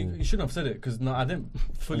way, you shouldn't have said it because I didn't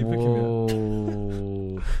fully pick him yet.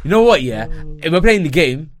 Whoa. You know what? Yeah, if we're playing the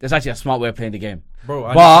game, that's actually a smart way of playing the game. Bro,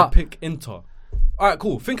 I But- need to pick Inter. Alright,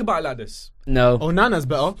 cool. Think about it like this. No. Oh, Nana's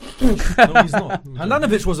better. No, he's not.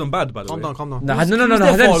 Handanovic wasn't bad, by the way. Calm down. No, was no.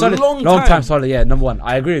 there for a Solid. long Long time time. solid. Yeah, number one.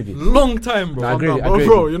 I agree with you. Long time, bro. No, I agree. Calm down.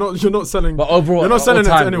 Bro, you're not selling. But overall, you're not selling it to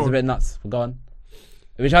time, anyone. It's a bit nuts. But go on.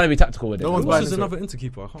 We're trying to be tactical with it. No one's Who buying else is into another Inter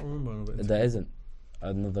keeper? I can't remember another Inter. There isn't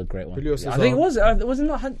another great one. Julio I Cesar. think it was. Was it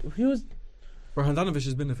not? He was. Bro, Handanovic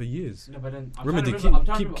has been there for years. No, but then Remedy,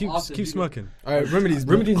 keep smirking. Remedy's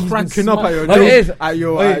Remedy's cranking been up at your Oh, it is. at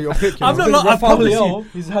your pick. I'm you know. not. I promise you.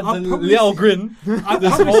 He's had I the promise Liao you. grin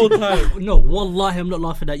this whole time. No, wallahi, I'm not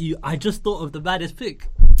laughing at you. I just thought of the baddest pick.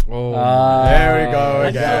 Oh, There we go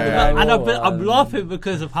I just thought of the again. and I'm laughing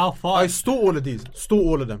because of how far. I store all of these. Store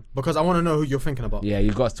all of them because I want to know who you're thinking about. Yeah,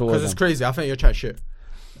 you've got to. Because it's crazy. I think you're chat shit.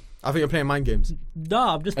 I think you're playing mind games.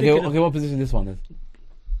 Nah, I'm just Okay, thinking. okay. What position this one is?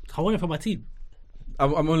 I want it for my team.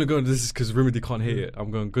 I'm only going. This is because Remedy can't hear it. I'm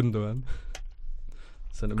going Gundogan.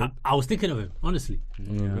 Centre mid. I was thinking of him, honestly.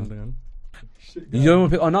 Gundogan. You don't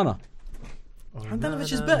want to pick Onana?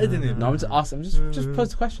 Handanovic is better than him. No, I'm just asking. Just pose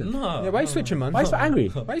the question. No. Yeah, why are you switching, man? Why are you so angry?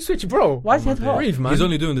 Why are you switching, bro? Why is he head hot? Breathe, man. He's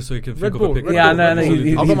only doing this so he can Red think Bull, of a pick. Red Yeah, Bull, no, Red no. Bull.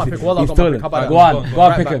 He's I've got my pick. Well, I've he's got my stolen. pick. How about Go that? on, go on,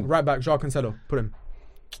 Right pick back, him. Right back, João Cancelo. Put him.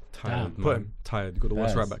 Tired, Put man. him. Tired. You got the worst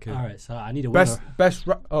Yes. right back here. All right, so I need a winner. Best.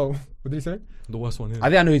 Oh, what did he say? The worst one here. I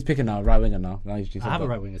think I know who's picking now. Right winger now. Now he's I have a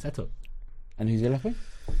right winger, Seto. And who's your left wing?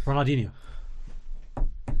 Ronaldinho.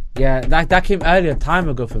 Yeah, that came earlier, time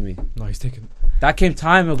ago for me. No, he's taken. That came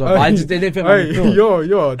time ago. But I just didn't fit my Hey, midfield.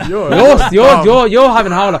 You're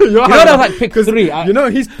having howler. You know that was like pick three. You know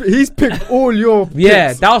he's picked all your. Yeah,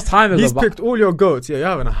 picks. that was time ago. He's but- picked all your goats. Yeah, you're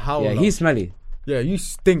having a howl. Yeah, he's smelly. Yeah, you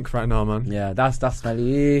stink right now, man. Yeah, that's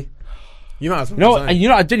smelly. You might as well. You know, resign. and you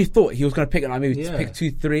know, I really thought he was gonna pick it, like maybe Yeah. pick 2,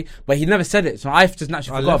 3, but he never said it, so I just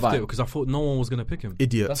naturally I forgot left about it it. because I thought no one was gonna pick him.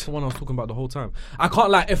 Idiot. That's the one I was talking about the whole time. I can't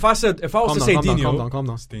like if I was Calm to down, say calm down, Dino. calm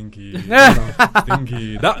down. Stinky.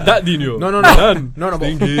 Stinky. That Dino. No. Done. No, but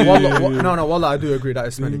Stinky. Wallah, I do agree that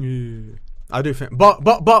it's smelly. Stinky. I do think, but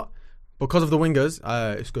because of the wingers,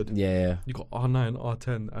 it's good. Yeah. You got R9,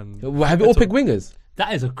 R10, and. Well, have you all picked wingers?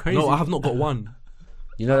 That is a crazy. No, I have not got one.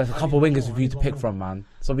 You know, there's a couple wingers for you to pick from, man.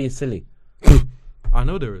 Stop being silly. I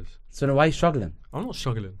know there is. So then why are you struggling? I'm not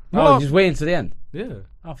struggling. Oh, just waiting to the end. Yeah.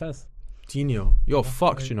 Oh, first. Dino, you're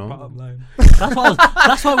fucked, you know. Bottom line.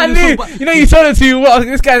 That's why I we knew, were talking about, you know, you told it to you. What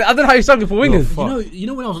this guy? I don't know how you're struggling for wingers. fuck. you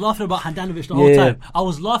know when I was laughing about Handanovic the whole Yeah. time, I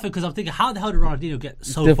was laughing because I'm thinking, how the hell did Ronaldinho get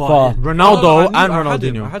so The far? far. in? Ronaldo and I had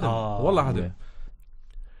Ronaldinho. him. Oh, Wallah, I had yeah. him.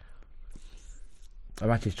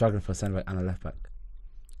 I'm actually struggling for a centre back and a left back.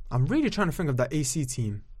 I'm really trying to think of that AC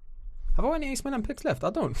team. Have I got any AC Milan picks left? I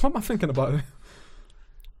don't. What am I thinking about?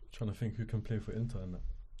 Trying to think who can play for Inter and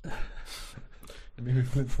that. Maybe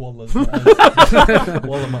Flint Wallah's my eyes.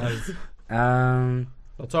 Wallah my eyes.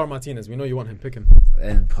 Lautaro Martinez. We know you want him. Pick him.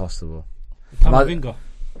 Impossible. Camavinga.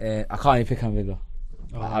 I can't even pick Camavinga.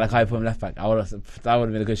 I can't put him left back. That would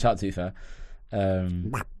have been a good shout, to be fair.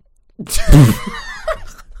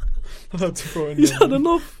 I had to throw in He's had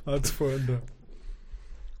enough. I had to throw in there.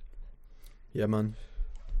 Yeah, man.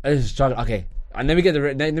 I just struggle. Okay, and let me get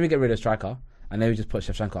rid of the striker, and then we just put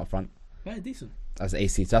Shevchenko up front Yeah, decent. as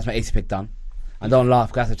AC. So that's my AC pick done. And don't laugh,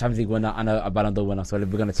 because that's a Champions League winner and a Ballon d'Or winner, so we're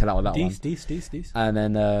gonna chill out with that one. Decent. And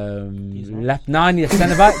then He's not. left 9, yeah,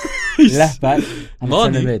 centre back, left back, and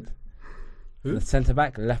Nani? centre mid. Who? The centre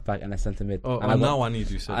back, left back, and a centre mid. Oh, and now I need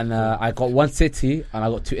you. So. And I got 1 City, and I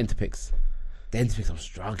got 2 Inter picks. The Inter picks, I'm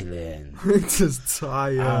struggling. Just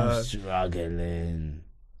tired. I'm struggling.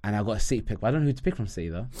 And I got a City pick, but I don't know who to pick from City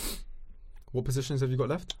though. What positions have you got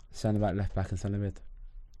left? Centre back, left back, and centre mid.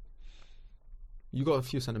 You got a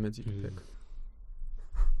few centimeters you can pick.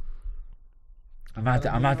 I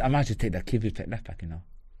might just take that Kiwi pick left back, you know.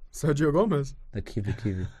 Sergio Gomez. The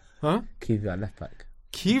Kiwi. Huh? Kiwi at left back.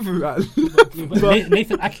 Kivu at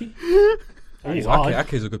Nathan Aki. He's hard.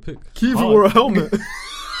 Ake's a good pick. Kivu Oh. wore a helmet.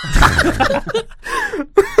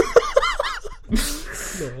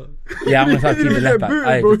 Yeah, I'm gonna start Kiwi left back. Booted,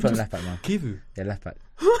 Alright, bro. just put him left back, man. Kivu. Yeah, left back.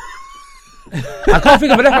 I can't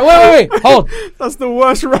think of a left back. Wait, hold. That's the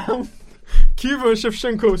worst round. Kivu and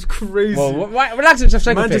Shevchenko is crazy. Well, relax with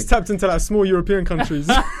Shevchenko Man pick. just tapped into like small European countries.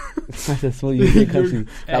 That's a small European country.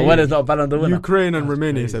 That weather's not a Ballon d'Or winner. Ukraine and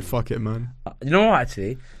Romania said, fuck it, man. You know what,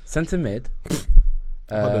 actually? Centre mid.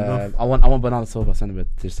 Had enough. I want Bernardo Silva centre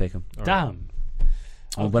mid to just take him. Damn.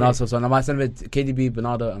 I want Bernardo Silva. And my centre mid, KDB,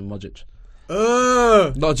 Bernardo, and Modric.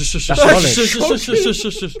 No, just shush.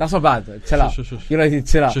 That's That's not bad. Chill out. Shush. You know, you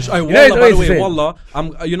chill out. Hey, You know, Wallah, it's by the always way, the same. Wallah,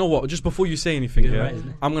 you know what? Just before you say anything, You're yeah, right, isn't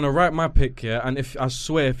it? I'm gonna write my pick, yeah, and if I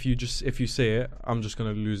swear, if you say it, I'm just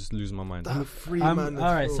gonna lose my mind. All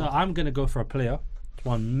right, so I'm gonna go for a player.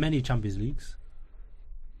 Won many Champions Leagues.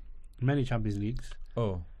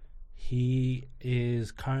 Oh, He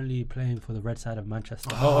is currently playing for the red side of Manchester.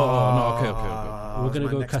 No, okay. We're gonna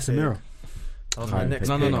go Casemiro. That was my next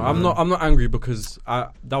No. pick. I'm not angry because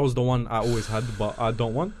that was the one I always had, but I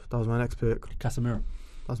don't want. That was my next pick. Casemiro.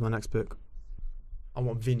 That was my next pick. I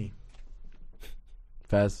want Vinny.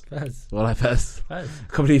 Fez. Fez. Well, like Fez.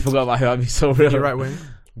 Completely forgot about him. I'd be so real. Vinny right wing.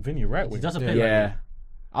 Vinny right He wing. doesn't play Yeah. right.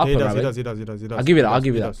 I'll He put does. right He wing. does. I'll give you that. I'll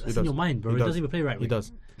give you that. That's in your mind, bro. He doesn't even play right. He wing.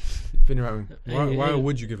 does. Vinny right wing. Why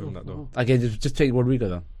would you give him that though? Okay, just take Rodrigo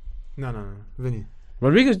then. No. Vinny.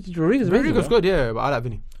 Rodrigo's Rodrigo's good, yeah, but I like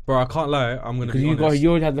Vinny. Bro, I can't lie. I'm gonna Because be honest. you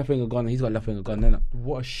already had left winger gone. He's got left winger gone. Then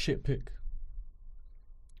What a shit pick.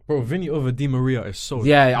 Bro, Vinny over Di Maria is so.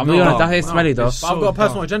 yeah, I'm No, honest. That's smelly though. it's But I've so got a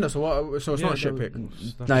personal dumb. agenda, so it's not a shit pick. No,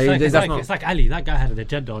 It's like Ali. That guy had an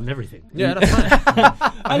agenda on everything. Yeah, that's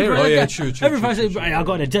fine. I hear Oh it. yeah, true. Everybody says, I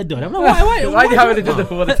got an agenda. I'm like, why? Why do you have an agenda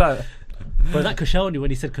for all the time? But that Koscielny, when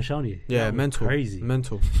he said Koscielny, Yeah, that was mental. crazy.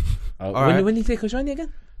 Mental. When did you take Koscielny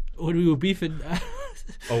again? When we were beefing,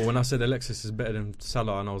 Oh, when I said Alexis is better than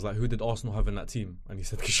Salah, and I was like, who did Arsenal have in that team? And he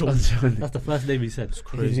said Koscielny. that's the first name he said. It's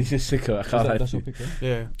crazy. He's a sicko. I can't lie to you. pick,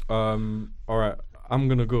 Yeah. All right, I'm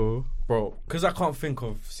gonna go, bro, because I can't think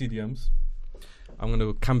of CDMs. I'm gonna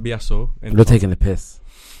go Cambiasso. You're taking the piss.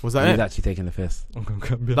 Was He's that it? actually taking the piss. I'm going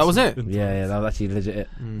Cambiasso. That was it? Yeah, that was actually legit it.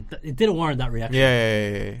 It didn't warrant that reaction.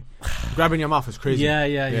 Yeah. Grabbing your mouth is crazy. Yeah.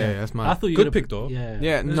 That's mad. I thought you Good would've- pick though. Yeah.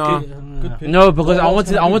 Yeah, It's no. good pick. No, because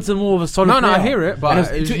I wanted more of a solid No, player. I hear it, but And it was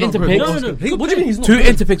it's two not good. interpicks. No. What do you mean he's not Two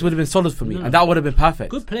good? interpicks would have been solid for me, No. and that would have been perfect.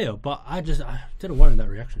 Good player, but I didn't warrant that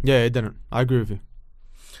reaction. Yeah, it didn't. I agree with you.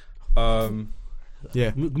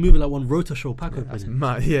 Yeah. Moving like one Rota show pack That's opening.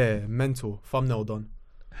 mad. Yeah, mental. Thumbnail done.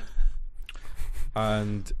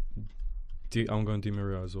 And I'm going Di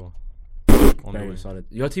Maria as well. On the Very way. solid.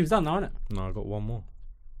 Your team's done now, isn't it? No, I got one more.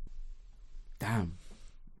 Damn.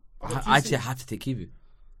 I actually had to take Kivu.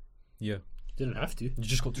 Yeah, Didn't have to. you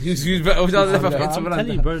just got to. I'm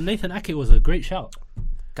telling you, bro. Nathan Ake was a great shout.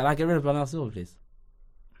 Can I get rid of Bernardo Silva, please?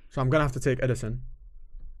 So I'm gonna have to take Edison.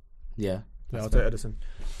 Yeah. Yeah, I'll take Edison.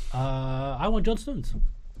 I want John Stones.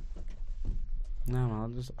 No, man. I'll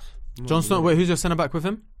just. John Stone. Wait, who's your centre back with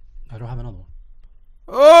him? I don't have another one.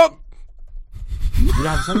 Oh. You don't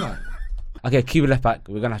have a centre back? Okay, Kivu left back.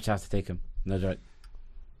 We're gonna have to take him. No joke.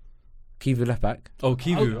 Kivu left back. Oh,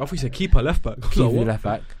 Kivu. I thought you said keeper left back. I was like, Kivu what? left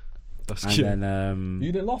back. That's And cute. then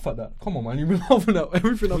You didn't laugh at that. Come on, man. You've been laughing at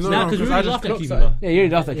everything I've No, said. Nah, because we because I really just laughed at clocked Kivu. that. yeah, you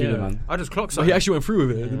already laughed at Yeah. Kivu, man. I just clocked So something. he actually went through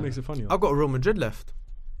with it. It Yeah. makes it funnier. I've got Real Madrid left.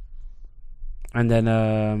 And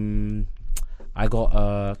then I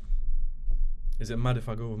got Is it mad if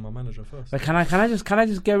I go with my manager first? Like, can I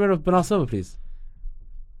just get rid of Bernardo Silva, please?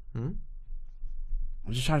 Hmm?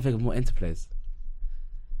 I'm just trying to think of more interplays.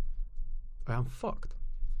 I'm fucked.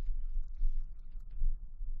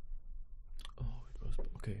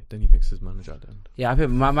 Okay, then he picks his manager at the end. Yeah, I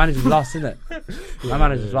think my manager's last, isn't it? My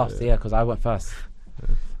manager's last, yeah, because I went first.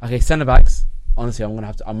 Okay, centre backs. Honestly, I'm gonna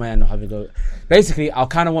have to. I might not have to go. Basically, I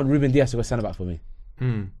kind of want Ruben Diaz to go centre back for me,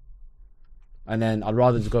 and then I'd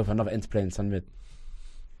rather just go for another interplay in centre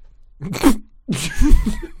mid.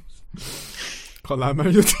 Can't lie,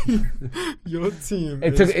 man. Your team.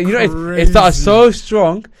 It took, it started so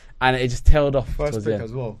strong, and it just tailed off. First towards the pick end.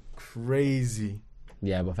 as well. Crazy.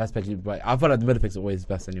 Yeah, but first pick, but I feel like the middle pick's always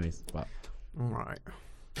best, anyways. But Alright.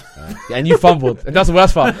 yeah, and you fumbled. And that's the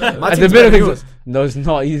worst part. And the team's middle better than pick's no, it's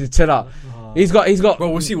not. He's chill out. He's got. Bro,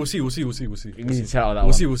 we'll see. You You need to chill out that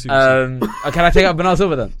We'll one. see. Can I take out Bernardo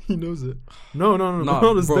Silva then? He knows it. No. Nah,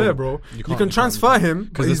 Bernardo's bro. there, bro. You You can't- can you transfer him, but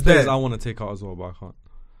Because he's there's players there. I want to take out as well, but I can't.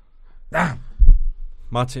 Damn.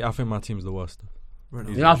 I think my team's the worst. You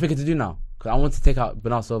know what I'm thinking to do now? Because I want to take out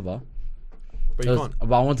Bernardo Silva. But you can't.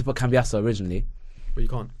 But I want to put Cambiasso originally. But you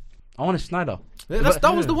can't. I want a Schneider.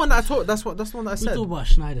 That was the one that I thought. That's the one that I We said. talked about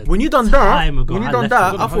Schneider. When you done Time that, ago, when you I done left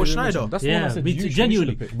that, it. I thought Schneider. That's the one I Yeah, said. me you too. should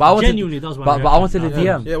Genuinely, have picked. But I wanted- genuinely, that was my but I reaction. wanted the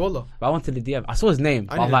DM. Yeah, wallah. But I wanted the DM. I saw his name.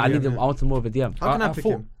 I But I was need like, a DM, I wanted more of a DM. How can I pick thought-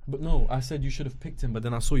 him? But no, I said you should have picked him, but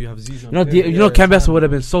then I saw you have Zizou. You know, Cambiasso would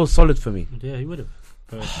have been so solid for me. Yeah, he would have.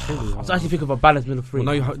 I was actually thinking of a balanced middle three.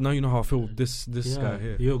 Well, now you know how I feel with this guy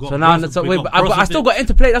here. So now, wait, but I still got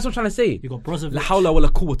interplay. That's what I'm trying to say. You got Brozovic. La hawla wala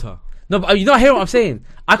quwwata. No, but you don't hear what I'm saying.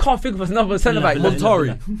 I can't think of another centre back. Bilal.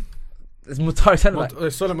 Montari. It's Montari centre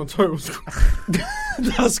back. Solomon Torre was.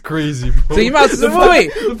 That's crazy, bro. So you might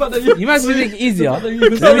wait. The fact that You might as well make it easier.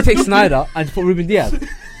 Let me take Snyder and put Ruben Diaz.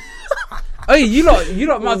 Oh, you lot might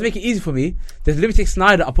as well make it easy for me. Just let me take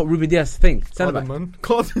Snyder and put Ruben Diaz thing centre back. Man.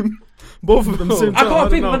 Caught him. Both of them same I time.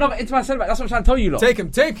 can't think don't of know. another into centre back. That's what I'm trying to tell you, lot. Take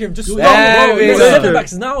him. Just Yeah, stop, bro. yeah, Centre yeah.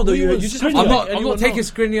 backs now though. You just have to I'm make not taking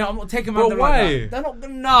Skriniar. I'm not taking Bro, man why? like that. They're not good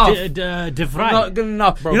enough. De Vrij. Not good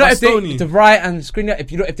enough. Bro, You know, if Bastoni. De Vrij and Skriniar,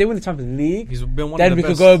 if they win the Champions League, He's been one then of the we could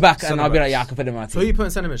best go back and centre I'll be like, backs. yeah, I can put him on my So who team. you put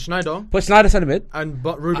in centre mid? Schneider Put Schneider centre mid and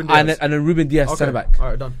Ruben and Diaz. then Ruben Diaz Okay. centre back.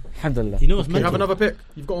 Alright, done. Alhamdulillah. You know what's You mental? have another pick.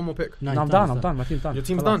 You've got one more pick. No, No, I'm he's done. I'm done. My team's done. Your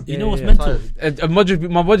team's done. You know what's yeah. mental?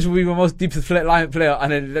 My Modric will be my most deepest player,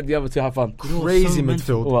 and then let the other two have fun. You know what's Crazy so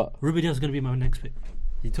mental? midfield. What? Ruben Diaz is going to be my next pick.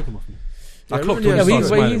 You took him off me. I clocked Ruben when Diaz you is started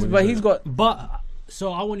but smiling he's when you got. But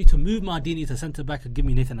so I want you to move Mardini to centre back and give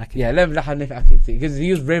me Nathan Ake. Yeah, let him have Nathan Ake because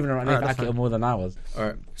he was raving around Alright, Nathan that's Ake fine. more than I was.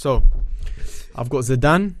 Alright, so I've got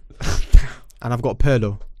Zidane and I've got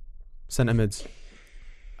Pirlo, centre mids.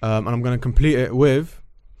 And I'm going to complete it with,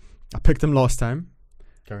 I picked him last time.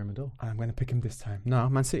 Gary Medel. I'm going to pick him this time. No,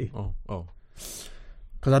 Man City. Oh.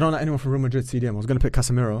 Because I don't like anyone from Real Madrid CDM. I was going to pick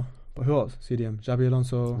Casemiro. But who else? CDM. Xabi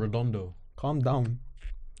Alonso. Redondo Calm down.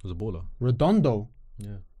 was a baller. Redondo. Yeah.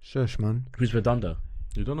 Shush, man. Who's Redondo?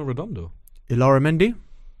 You don't know Redondo? Ilara Mendy.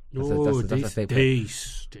 That's a fake pick.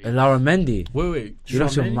 days. Lara Mendy. Wait. You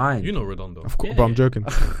lost your mind. You know Redondo. Of course, Yeah, but I'm yeah. joking.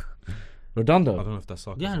 I Redondo. don't know if that's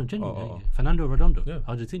sarcasm. Yeah, no, genuinely. Oh. Fernando Redondo. Yeah.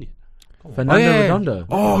 Argentina. Fernando Redondo.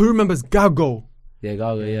 Oh, who remembers Gago? Yeah,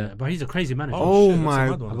 Gago, yeah. But he's a crazy manager. Oh, shit, that's a my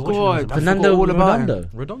mad one. I've been watching him God. as a I Fernando forgot all about him. Redondo.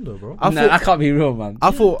 Redondo, bro. I Nah, thought, that can't be real, man.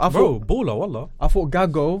 I thought, Bro, baller, wallah. I thought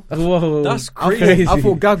Gago. Whoa, That's I'm crazy. I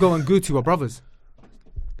thought Gago and Guti were brothers.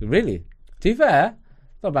 Really? To be fair,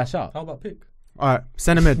 not a bad shot. How about pick? All right,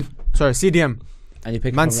 centre mid. Sorry, CDM. And you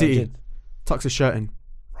pick Man from City. Madrid. Tucks his shirt in.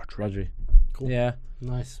 Rodri. Cool. Yeah.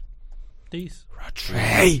 Nice. These.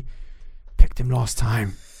 Rodri. Picked him last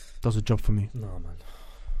time. Does a job for me. No, man.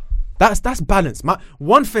 That's balanced. My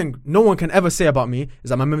one thing no one can ever say about me is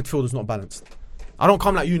that my midfield is not balanced. I don't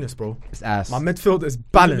come like Eunice, bro. It's ass. My midfield is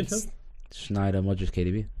balanced. Schneider, Modric,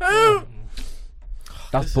 KDB.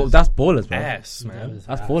 That's ballers, bro. Ass, man.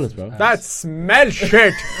 That's ballers, bro. That smell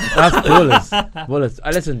shit. That's ballers.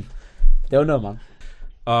 Ballers. Listen, they don't know, man.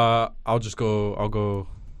 I'll go.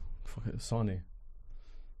 Fuck it, Sane.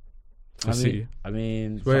 For City. I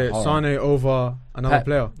mean, Wait, hold on. Sane over another Pep.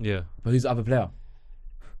 player. Yeah. But who's the other player?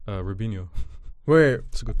 Rubinho. Wait,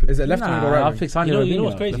 It's a good pick. is it left wing or right I'll wing? pick Sane. You know Robinho.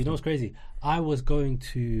 what's crazy? You know what's crazy? I was going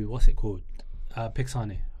to, what's it called? Pick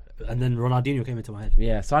Sane. And then Ronaldinho came into my head.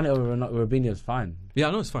 Yeah, Sane over Robinho is fine. Yeah,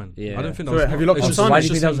 I know it's fine. Yeah. I don't think that So was wait, have you looked it's on just- Sane? Why it's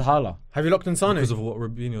do you think just that was a holler? Have you locked in Sane? because of what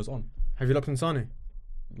Rubinho's on. Have you locked in Sane?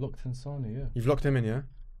 Locked in Sane, yeah. You've locked him in, yeah.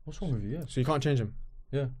 What's wrong with you? Yeah. So you can't change him.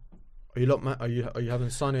 Yeah. Are you locked? Are you having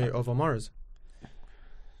Sane over Mahrez?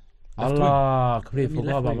 Left Allah, completely Left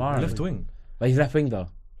forgot about wing. Mara. Left wing. But he's left wing though.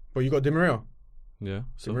 But you got Di Maria. Yeah. Di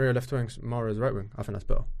So Maria left wing, Mahrez right wing. I think that's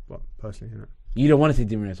better. But personally, you know. You don't want to see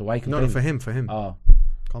Di Maria, so why you No, complaining? for him. Oh,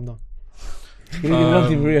 Calm down. he didn't want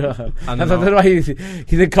Di Maria. and I don't know why he's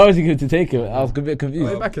encouraging him to take it. I was a bit confused.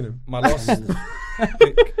 Why are you backing him? my last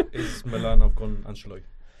pick is Milan. I've gone Ancelotti.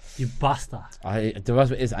 You bastard. The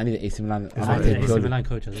worst bit is I need an AC Milan. I I need need an to AC go. Milan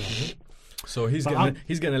coach as well. So he's But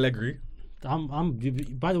getting Allegri.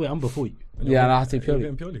 By the way, I'm before you. Yeah, and I have to take You're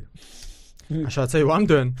Pioli. getting Pioli. Shall I tell you what I'm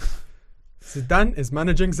doing? Zidane is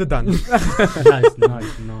managing Zidane.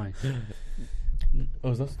 nice.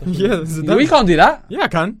 Oh, that's Yeah, Zidane. We can't do that. Yeah, I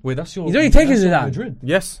can. Wait, that's your. He's already taken that's your Zidane. Madrid.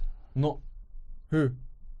 Yes. Not. Who?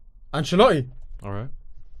 Ancelotti. All right.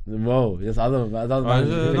 Whoa, there's other. No,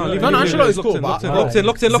 Ancelotti's cool, but- Locked in.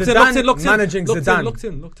 Zidane managing Zidane.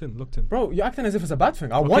 Locked in. Bro, you're acting as if it's a bad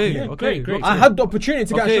thing. I want Okay, him. okay, great. I had the opportunity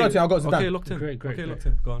to get Okay, Ancelotti. I got Zidane. Okay, locked in. Great. Okay, locked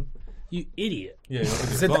in. Go on. You idiot. Yeah,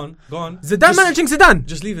 Zidane- go on. Zidane Just- managing Zidane.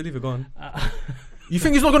 Just leave it. Go on. You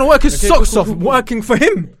think he's not going to work his Okay, socks cool, off cool. working for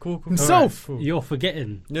him Cool. himself? Alright, cool. You're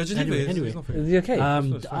forgetting. Yeah, just leave it. Anyway. It's nothing. Is he okay?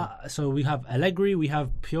 It's fine. So we have Allegri, we have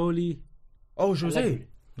Pioli. Oh, Jose.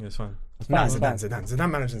 Yeah, it's fine. Nah, It's fine. Zidane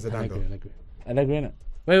managing Zidane though. Allegri. Allegri, innit?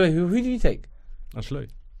 Wait, who did you take? Ancelotti.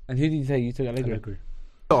 And who did you take? You took Allegri.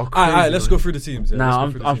 Alright, let's go through the teams. Yeah, Nah, let's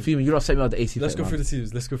go through the I'm teams. fuming. You don't set me out the AC. Let's fit, go through man. the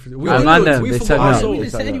teams. Let's go through. I man them, they set me forgot. out. So- We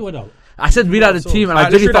didn't set anyone out. I said read out the So- team, and I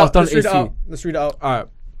Alright, literally thought I was done let's read it AC. out. Let's read it out. Alright.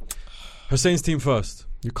 Hussein's team first.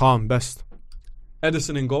 You calm, best.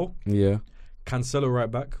 Edison in goal. Yeah. Cancelo right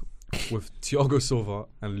back with Thiago Silva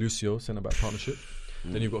and Lucio centre back partnership.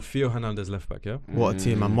 Then you've got Theo Hernandez left back. Yeah. What a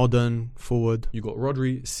team, man. Modern, forward. You got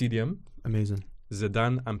Rodri CDM, Amazing.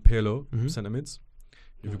 Zidane and Pirlo Mhm. centre mids.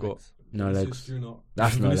 You've got No Vinicius legs. Junior.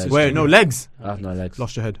 That's no Vinicius legs. Wait, no legs. That's no legs.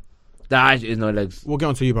 Lost your head. That actually is no legs. We'll get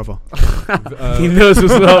on to you, brother. He knows as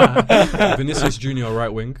well. Vinicius Junior right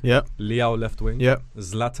wing. Yep. Leao left wing. Yep.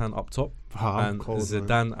 Zlatan up top. and cold,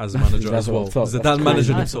 Zidane as manager That's as well. what I'm talking Zidane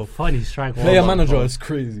managing That's a himself. funny strike. Player manager is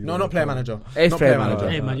crazy. No, not player manager. It's Not player player manager.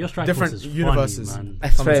 Hey man, your strike Different force is universes. funny, man.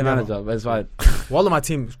 It's Come player together. manager, but it's fine. All of my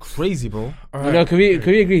team is crazy, bro. You know, can we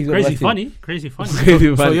agree? He's got the Crazy best team? funny, crazy funny. Crazy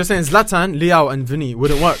So funny. you're saying Zlatan, Leao, and Vinny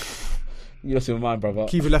wouldn't work? You lost your mind, brother.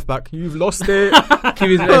 Kiwi left back. You've lost it.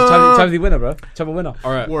 Kiwi's Champions League winner, bro. Champions winner.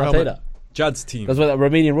 All right, War I'll say helmet. that. Jad's team. That's what that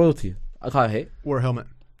Romanian royalty. I can't hate. War helmet.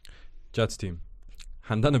 Jad's team.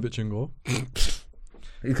 Handanovic in goal.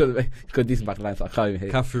 He's got a decent back line, so I can't even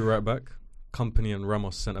hate. Cafu right back. Company and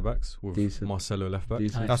Ramos centre backs with Decent. Marcelo left back.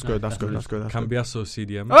 Decent. That's good. That's good. That's good. That's good. Cambiasso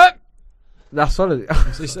CDM. That's solid.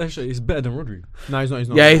 It's better than Rodri. No, he's not. He's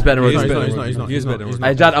not. Yeah, he's better than He is Rodri. better He's than not. He's not. He is better than He's Rodri. not.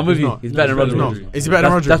 Hey, Jad, I'm with He's you. not. He's better than He's better than Rodri. Rodri. Is he better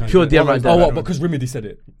than Rodri? That's pure DM right there. Oh, what? Because Remedy said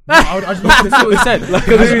it. I just wanted to see what he said.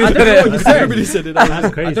 I don't know what he said. Remedy said it.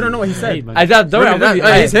 That's crazy. I don't know what he said. Hey, man. Hey, Jad, don't worry, I'm with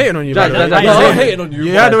you. He's hating on you. Jad, by Jad, the way. Jad, I'm Jad, not Jad. hating on you.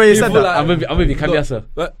 You heard the way he said feel that. I'm with you, Cambiasso.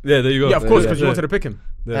 Yeah, there you go. Yeah, of course, because you Yeah. wanted to pick him.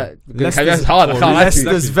 Yeah. Cambiasso's hard. I can't lie to you.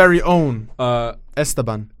 Leicester's very own Uh,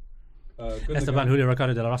 Esteban. Esteban Julio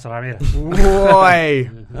Ricardo de la Rosa Ramirez. Boy.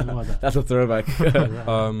 That's a throwback.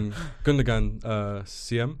 Gundogan,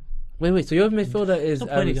 CM. Wait. So your midfielder is Stop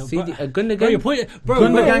playing it, CD, bro. Gundogan? Bro, you're putting,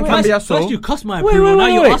 Gundogan can be a first you cuss my Wait, approval, now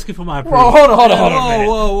wait, you're wait. asking for my approval. Bro, hold on a minute.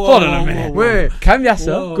 Hold on a minute. Wait.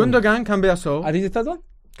 Cambiasso. Gundogan can be a so. And he's the third one?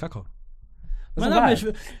 Kaka. That's Man, not that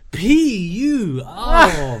bad. bitch, P.U.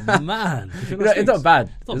 Oh, man. It's not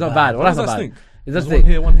bad. It's not bad. Well, that's not bad. It's just One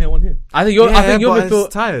here, one here, one here. I think your but midfield.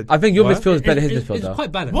 it's tired. I think your What? midfield is better than his It's midfield.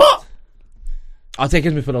 quite balanced. What? I'll take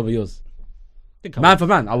his midfield over yours. Think I Man would. for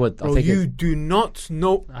man, I would. I'll Bro, take you it. do not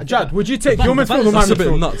know. I Jad, think would you take the your balance- midfield or my That's a bit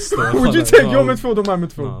midfield? nuts, though. Would you take your midfield or my No,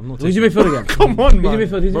 midfield? I'm not Who's taking your midfield again? Come on, Who's your man.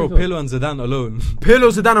 midfield? Who's Bro, your midfield? Pirlo and Zidane alone. Pirlo,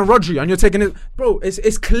 Zidane, and Rodri, and you're taking it. Bro,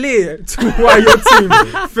 it's clear to why your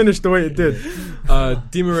team finished the way it did.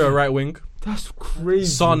 Di Maria right wing. That's crazy.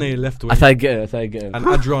 Sane left wing. That's how I get it. And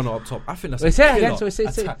Adriano up top. I think that's Wait, a say it killer again, say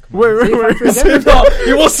it. attack, man. Wait. Say Say it that.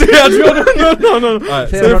 You want to say Adriano? No. Alright,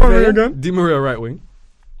 Say Say it it for me again. again. Di Maria right wing.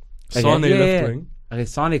 Okay, Sane yeah, left yeah. wing. Okay,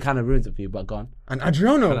 Sane kind of ruins it for you, but go on. And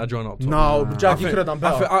Adriano. And Adriano up top. No, Jack, you I could have done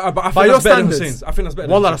think- better. I By think your that's better than standards. Hussein's. I think that's better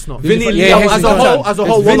than Wallah, Hussein's. that's not. Vinny, Yeah, Leao, he's and Zlatan. Zlatan. As a It's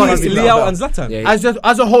whole, Vinny, Wallah, that's better. Leao and Zlatan. Yeah,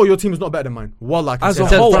 As a whole, your team is not better than mine. Wallah, I can As say a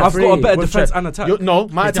that. whole, front I've got three. a better We'll defense check. and attack. No,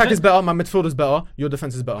 my attack defense- is better. My midfield is better. Your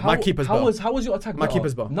defense is better. My keeper's better. How was your attack My better?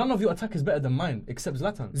 keeper's better. None of your attack is better than mine, except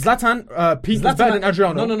Zlatan. Zlatan peak is better than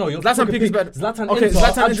Adriano. No. Zlatan peak is better. Zlatan Okay, Inter.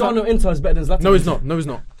 Zlatan Adriano Inter is better than Zlatan. No, he's not. No, he's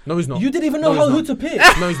not. No, he's not. You didn't even know No, he's who not. to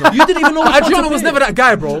pick. No, he's not. You didn't even know which one to Adriano was pick. never that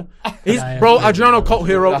guy, bro. Bro, Adriano cult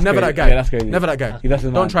hero, That's never crazy. that guy. Yeah, that's crazy. Never that guy. He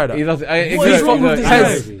doesn't Don't mind. try that. He doesn't. What is wrong with this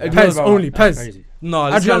guy? Pez only. Pez. Crazy. No,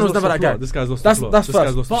 Adriano's this guy's never lost that the guy. plot. This guy's lost That's the plot. that's This guy's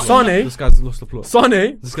first. lost the plot. Sane, This guy's lost the plot.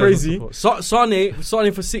 Sane, This guy's crazy. lost the plot.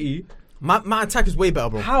 Sane for City. My attack is way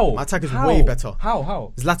better, bro. How? My attack is How? way better.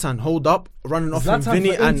 How? Zlatan, hold up, running off from Zlatan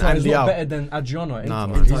Vinny for and Inter is not Leao. better than Adriano. at Nah,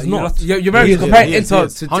 Inter. man. He's not. You're comparing Inter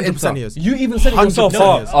to 100% he is. You even said it 100% yourself.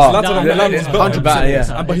 he is. Zlatan and Milan was better. 100% he is.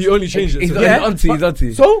 But he only changed it. He's to- Yeah. He's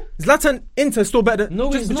onto. So Zlatan Inter is still better. Than,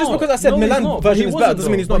 No, just, he's just not. because I said No, he's Milan not. But version he is better wasn't,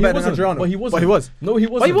 doesn't mean he's though. not But he better than wasn't. Adriano. But he wasn't. But he was. No, he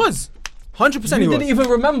But wasn't. he was. 100% he You was. didn't even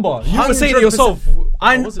remember. You were saying it 100%. yourself.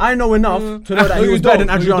 I know enough to know that No, he you was better than don't.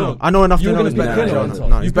 No, you Adriano. don't. I know enough You to were know he's gonna better pick than Pirlo Adriano. Inter.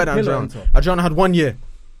 No, he's You better than picked Pirlo Adriano. Inter. Adriano had 1 year.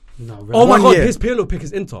 No, Oh my 1 god, year. his Pirlo pick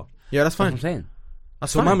is Inter. Yeah, that's What fine. I'm saying.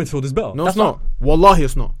 That's So my fine. midfield is better. No, it's not. Wallahi,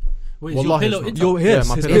 it's not. Wait, is your Wallahi, pillow it's not. Inter? Your Yeah, his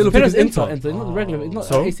my his Pirlo. Pirlo pick Pirlo's is Inter. Inter. It's not the regular. It's not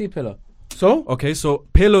So? AC Pirlo. So, Okay, so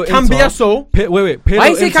Pirlo Inter. Cambiasso. Wait. Pirlo Why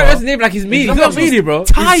you say Inter. Cambiasso's name like he's meaty? He's not meaty, bro.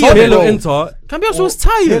 tired, Pirlo bro. Inter. Cambiasso was Pirlo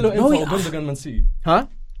tired. Inter No, or Gundogan Man City. Huh?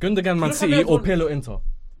 Gundogan Man City or Pirlo Inter.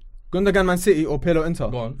 Gundogan Man City or Pirlo Inter?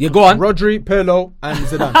 Go on. Yeah, go on. Rodri, Pirlo, and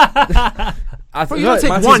Zidane. Bro, you don't take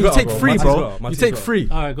My team's one, you better, take bro. three, My team's bro. better. My You team's take better. three.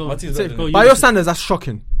 All right, go on. My team's Go, better. you By your listen. standards, that's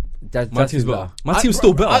shocking. My team's better. My team's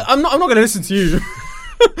still better. I'm not gonna listen to you.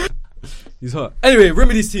 He's hurt. Anyway,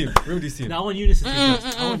 Remedy's team. No, I want Eunice's team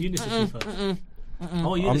first. I want Eunice's team first.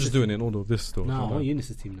 I'm just doing it in order of this still. No, I want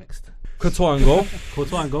Eunice's team next. Courtois and goal.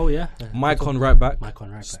 Courtois and goal, yeah. Maicon right back. Maicon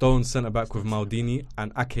right back. Stone centre back with Maldini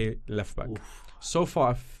and Ake left back. So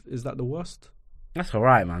far, is that the worst? That's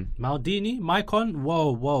alright, man. Maldini, Maicon.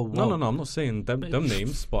 Whoa. No. I'm not saying them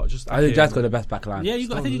names, but just I think Ake. Jazz got the best back line. Yeah, I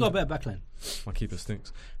think you got a better backline. My keeper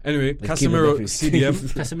stinks. Anyway, His keeper Casemiro definitely CDM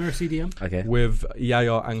Casemiro CDM. Okay. with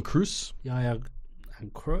Yaya and Cruz. Yaya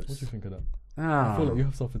and Kroos. What do you think of that? Ah, you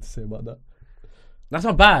have something to say about that. that's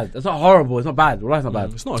not bad. That's not horrible. It's not bad. Well, that's not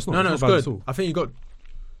bad. It's not. No, It's it's not bad good. at all. I think you got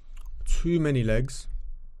too many legs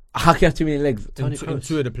How can you have too many legs? in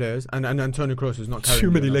two of the players, and Toni Kroos is not carrying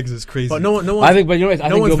Too many it, legs is crazy. But no one. I think, but you know, what, I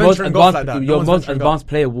no think one's your most venturing golf like advanced, that. No your one's most venturing advanced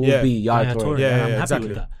player will Yeah. be Yaya Toure. Yeah, Yeah, I'm happy exactly.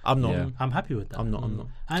 with that. I'm not. Yeah. I'm happy with that. I'm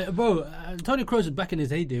not. Bro, Toni Kroos back in his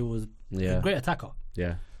heyday was a great attacker.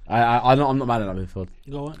 Yeah, I'm not mad at that midfield.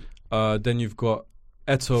 Go on. Then you've got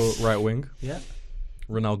Eto'o right wing, Yeah.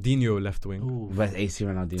 Ronaldinho left wing, Ooh. Versus AC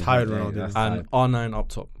Ronaldinho. Tired Yeah, Ronaldinho. that's and tired. R9 up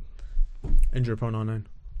top. Injury prone R9.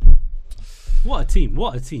 What a team!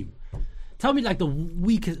 What a team! Tell me like the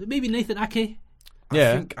weakest. Maybe Nathan Ake.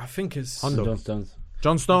 Yeah. I think it's Hondo. John Stones.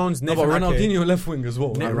 John Stones, No, Nathan but Ake, Ronaldinho left wing as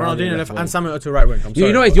well. Ronaldinho left, left and Samuel Eto'o right wing. I'm sorry,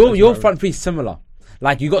 You know, it's but your Eto'o right front three similar.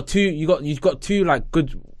 Like you've got two like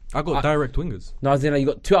good. I got direct wingers. No, I was saying like, you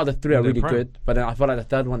got two out of the three are They're really prime. good, but then I feel like the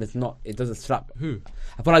third one is not. It doesn't slap. Who?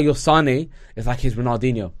 I feel like your Sane is like his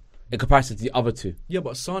Ronaldinho in comparison to the other two. Yeah,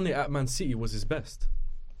 but Sane at Man City was his best.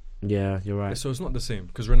 Yeah, you're right. So it's not the same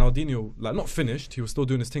because Ronaldinho, like, not finished. He was still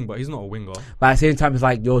doing his thing, but he's not a winger. But at the same time, it's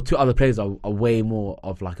like your two other players are way more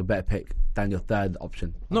of like a better pick than your third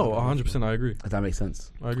option. No, 100%. I agree. If that makes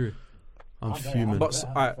sense. I agree. I'm fuming. But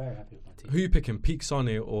who you picking? Peak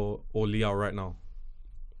Sane or Liao right now?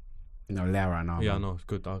 No, Leo right now. Yeah, man. no,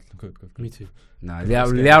 good. Good. Me too. No,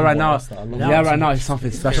 Leo right now. Leo right now is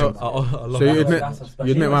something special. So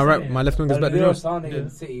you admit my left wing is better than yours? in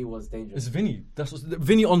City was dangerous. It's Vinny.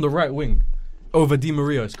 Vinny on the right wing over Di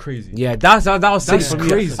Maria is crazy. Yeah, that was sick That's for me.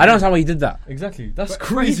 crazy. I don't understand why he did that. Exactly. That's Bro,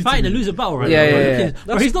 crazy. he's fighting to to me. lose a battle right Yeah, now. yeah, yeah.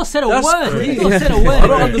 Bro, he's not said a That's word. crazy. He's not said a word. I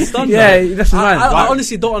don't understand Yeah, that. that's his man. I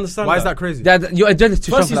honestly don't understand. Why is that crazy? Your agenda is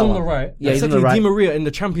too First, strong he's for on that the one. right. Yeah, he's on the Secondly, right. Di Maria in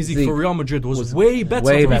the Champions League for Real Madrid was way better.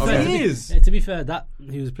 way to be better. fair. Yeah. He is. To be fair, that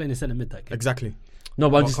he was playing in centre mid that game. Exactly. No,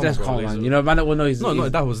 but Oh, just come let's on, bro, calm, man. Laser. You know, man, that will know he's No,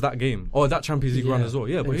 that was that game. Oh, that Champions League run Yeah. as well.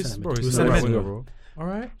 Yeah, but He's he's centre bro, mid. he's Centre right mid. winger, bro. All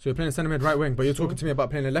right. So you're playing centre mid right wing, but you're talking to me about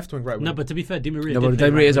playing a left wing right wing. No, but to be fair, Di Maria. No, did but play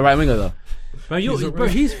Di Maria is a right winger though. Bro,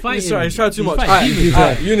 he's fighting. Sorry, he's trying too much. fighting demons.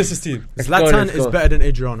 Alright, Eunice's team. Let's go, Zlatan let's is go. better than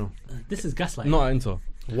Adriano. This is gaslighting. Not at Inter.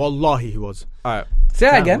 Wallahi, he was. All right. Say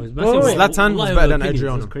that That again. was Wait, massive. wait, wait. Zlatan was Wallahi, better than opinions,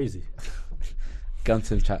 Adriano. That's crazy. Come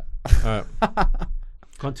to the chat. All right.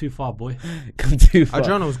 Gone too far, boy. Come too far.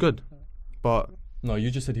 Adriano was good, but No, you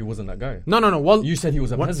just said he wasn't that guy. no. Well, You said he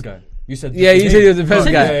was a Pez guy. You said Yeah, you said he was the You best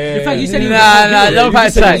said guy. he- In fact, you said he was. Nah, you don't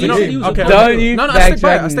said backtrack. he was- you said he was a Okay, pro. Don't you no, I stick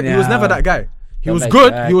by it. backtrack He was never now. that guy. He Don't was backtrack.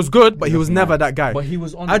 good. He was good, but he was Doesn't never matter. that guy. But he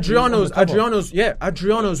was on. Adriano's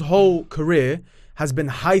whole career has been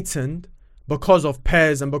heightened because of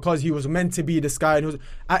Pez and because he was meant to be this guy. And he was,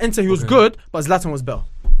 at Inter, he was good, but Zlatan was better.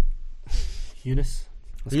 Eunice.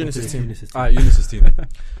 Let's go Eunice's to team. Eunice's All right, Eunice's team.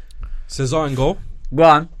 Cesar in goal. Go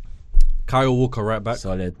on. Kyle Walker right back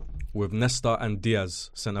Solid. with Nesta and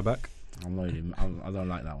Diaz centre back. I'm not really, I don't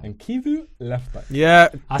like that one. And Kivu left back. Yeah,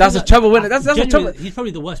 That's a trouble winner. That's a genuinely, trouble. He's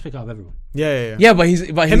probably the worst pick out of everyone. yeah. Yeah, but he's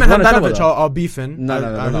Him and won a trouble, Handanovic though. are beefing.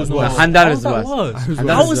 No. Who's No, worse? Handanovic is the How worst. was? Who's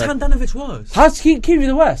Handanovic How is was the worst. Handanovic worse? How's Kiwi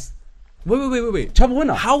the worst? Wait. Trouble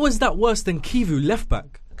winner. How was that worse than Kivu left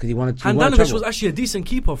back? Because he wanted Handanovic trouble. was actually a decent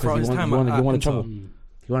keeper throughout his time. He wanted at trouble. Inter.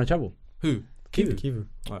 He wanted trouble. Who? Kivu.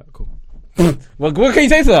 All right, cool. Well, what can you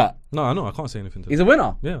say to that? No, I know. I can't say anything to that. He's a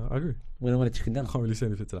winner. Yeah, I agree. Winner with a chicken dinner. I can't really say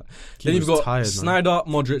anything to that. Kivu's Then you've got tired, man. Snyder,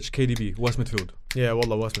 Modric, KDB, West midfield. Yeah,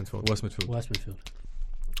 Wallah, worst midfield. West midfield. Worst midfield.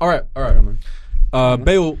 All right. man.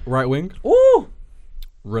 Bale right wing, Ooh.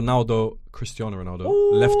 Ronaldo, Cristiano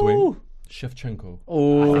Ronaldo left wing, Shevchenko.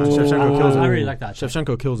 Ooh. Shevchenko kills it. I really like that.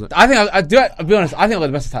 Shevchenko kills it. I think I do. I'll be honest. I think I got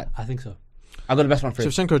the best attack. I think so. I got the best one for it.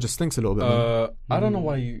 Shevchenko just stinks a little bit. Man. I don't know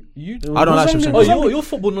why you. I don't like Shevchenko. Oh, your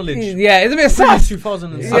football knowledge. Yeah, it's a bit sus.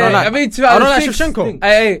 2006. I don't like- I mean, I don't like Shevchenko.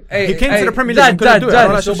 Hey, He came to the Premier League and couldn't do it. I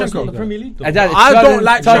don't like So what's Shevchenko. not the Premier League though? I don't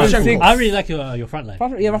like Shevchenko. I really like your front line.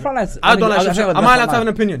 Yeah, my front line's. I don't like think Shevchenko. got the Am I best allowed to have front an line.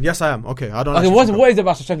 opinion? Yes, I am. Okay, I don't Okay, like what Shevchenko. is it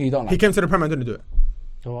about Shevchenko you don't He like? came to the Premier and didn't do it.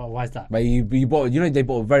 So why is that? But you bought. You know they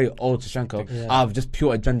bought a very old Shevchenko Yeah. out of just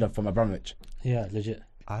pure agenda from Abramovich. Yeah, legit.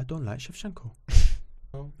 I don't like Shevchenko.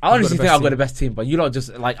 I honestly the think best I've got team. the best team, but you lot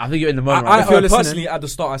just like I think you're in the moment. I right if you're listening- personally at the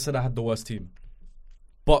start I said I had the worst team,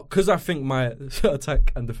 but because I think my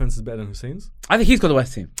attack and defense is better than Hussein's. I think he's got the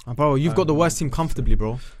worst team. Bro, you've got the worst team comfortably,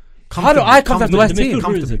 bro. How do I come to have the worst The team? midfield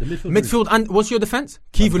ruins it, the midfield ruins it. Midfield and what's your defense?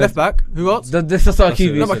 Kivu left back. Who else? This is not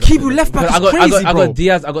Kiwi. No, but Kivu left back I is got crazy, bro. I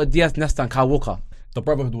got Diaz, Nesta, and Kyle Walker. The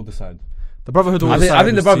brotherhood will decide. The brotherhood. I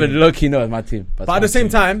think the brother low key knows my team. But at the same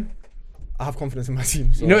time, I have confidence in my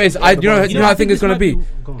team. So. you know, you know, I think it's gonna be.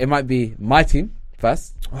 It might be my team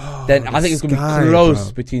first. Then I think it's gonna be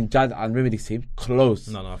close between Jad and Remedy's team. Close.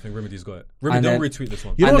 No, I think Remedy's got it. Remedy, don't retweet this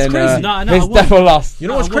one. You know And what's then, crazy? No, his I won't. devil last. You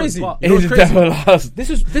know what's I won't, crazy? but- You know what's His crazy? devil last.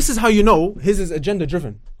 This is how you know his is agenda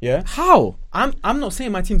driven. Yeah. How? I'm not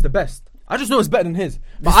saying my team's the best. I just know it's better than his.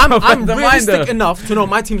 But I'm realistic enough to know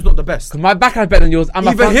my team's not the best. My backline's better than yours. And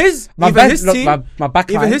Either his team. My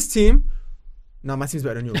backline. Either his team. No, my team's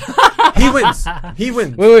better than yours. He wins. He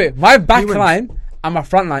wins. Wait. My backline and my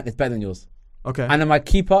front line is better than yours. Okay. And then my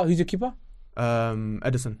keeper. Who's your keeper?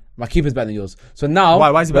 Edison. My keeper's better than yours. So now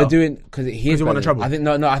why is he better? We're doing because he won the treble. I think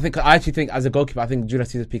no. I actually think as a goalkeeper, I think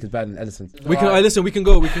Julius Caesar's peak is better than Edison. We can listen. We can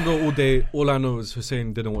go all day. All I know is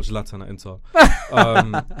Hussein didn't watch Zlatan at Inter.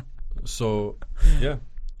 So yeah.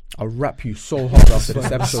 I'll rap you so hard after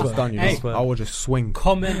this episode's done. You know? I will just swing.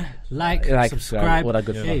 Comment, like subscribe. All that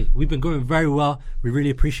good stuff. Hey, we've been going very well. We really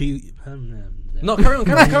appreciate you. No, carry on.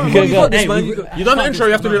 Go. You got this, man. You done the intro.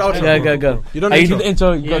 You have to do the outro. Go. You done You do the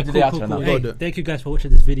intro. You go to the outro now. Hey, thank you guys for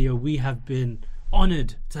watching this video. We have been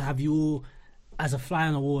honoured to have you all as a fly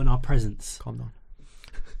on the wall in our presence. Calm down.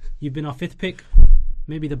 You've been our 5th pick,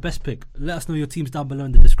 maybe the best pick. Let us know your teams down below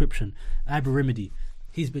in the description. Remedy.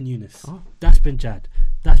 He's been Eunice. That's been Jad.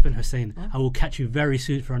 That's been Hussein. I will catch you very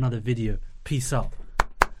soon for another video. Peace out.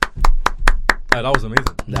 That was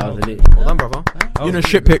amazing. That was elite. Well done, brother. Eunice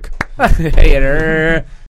shit pick. Hater.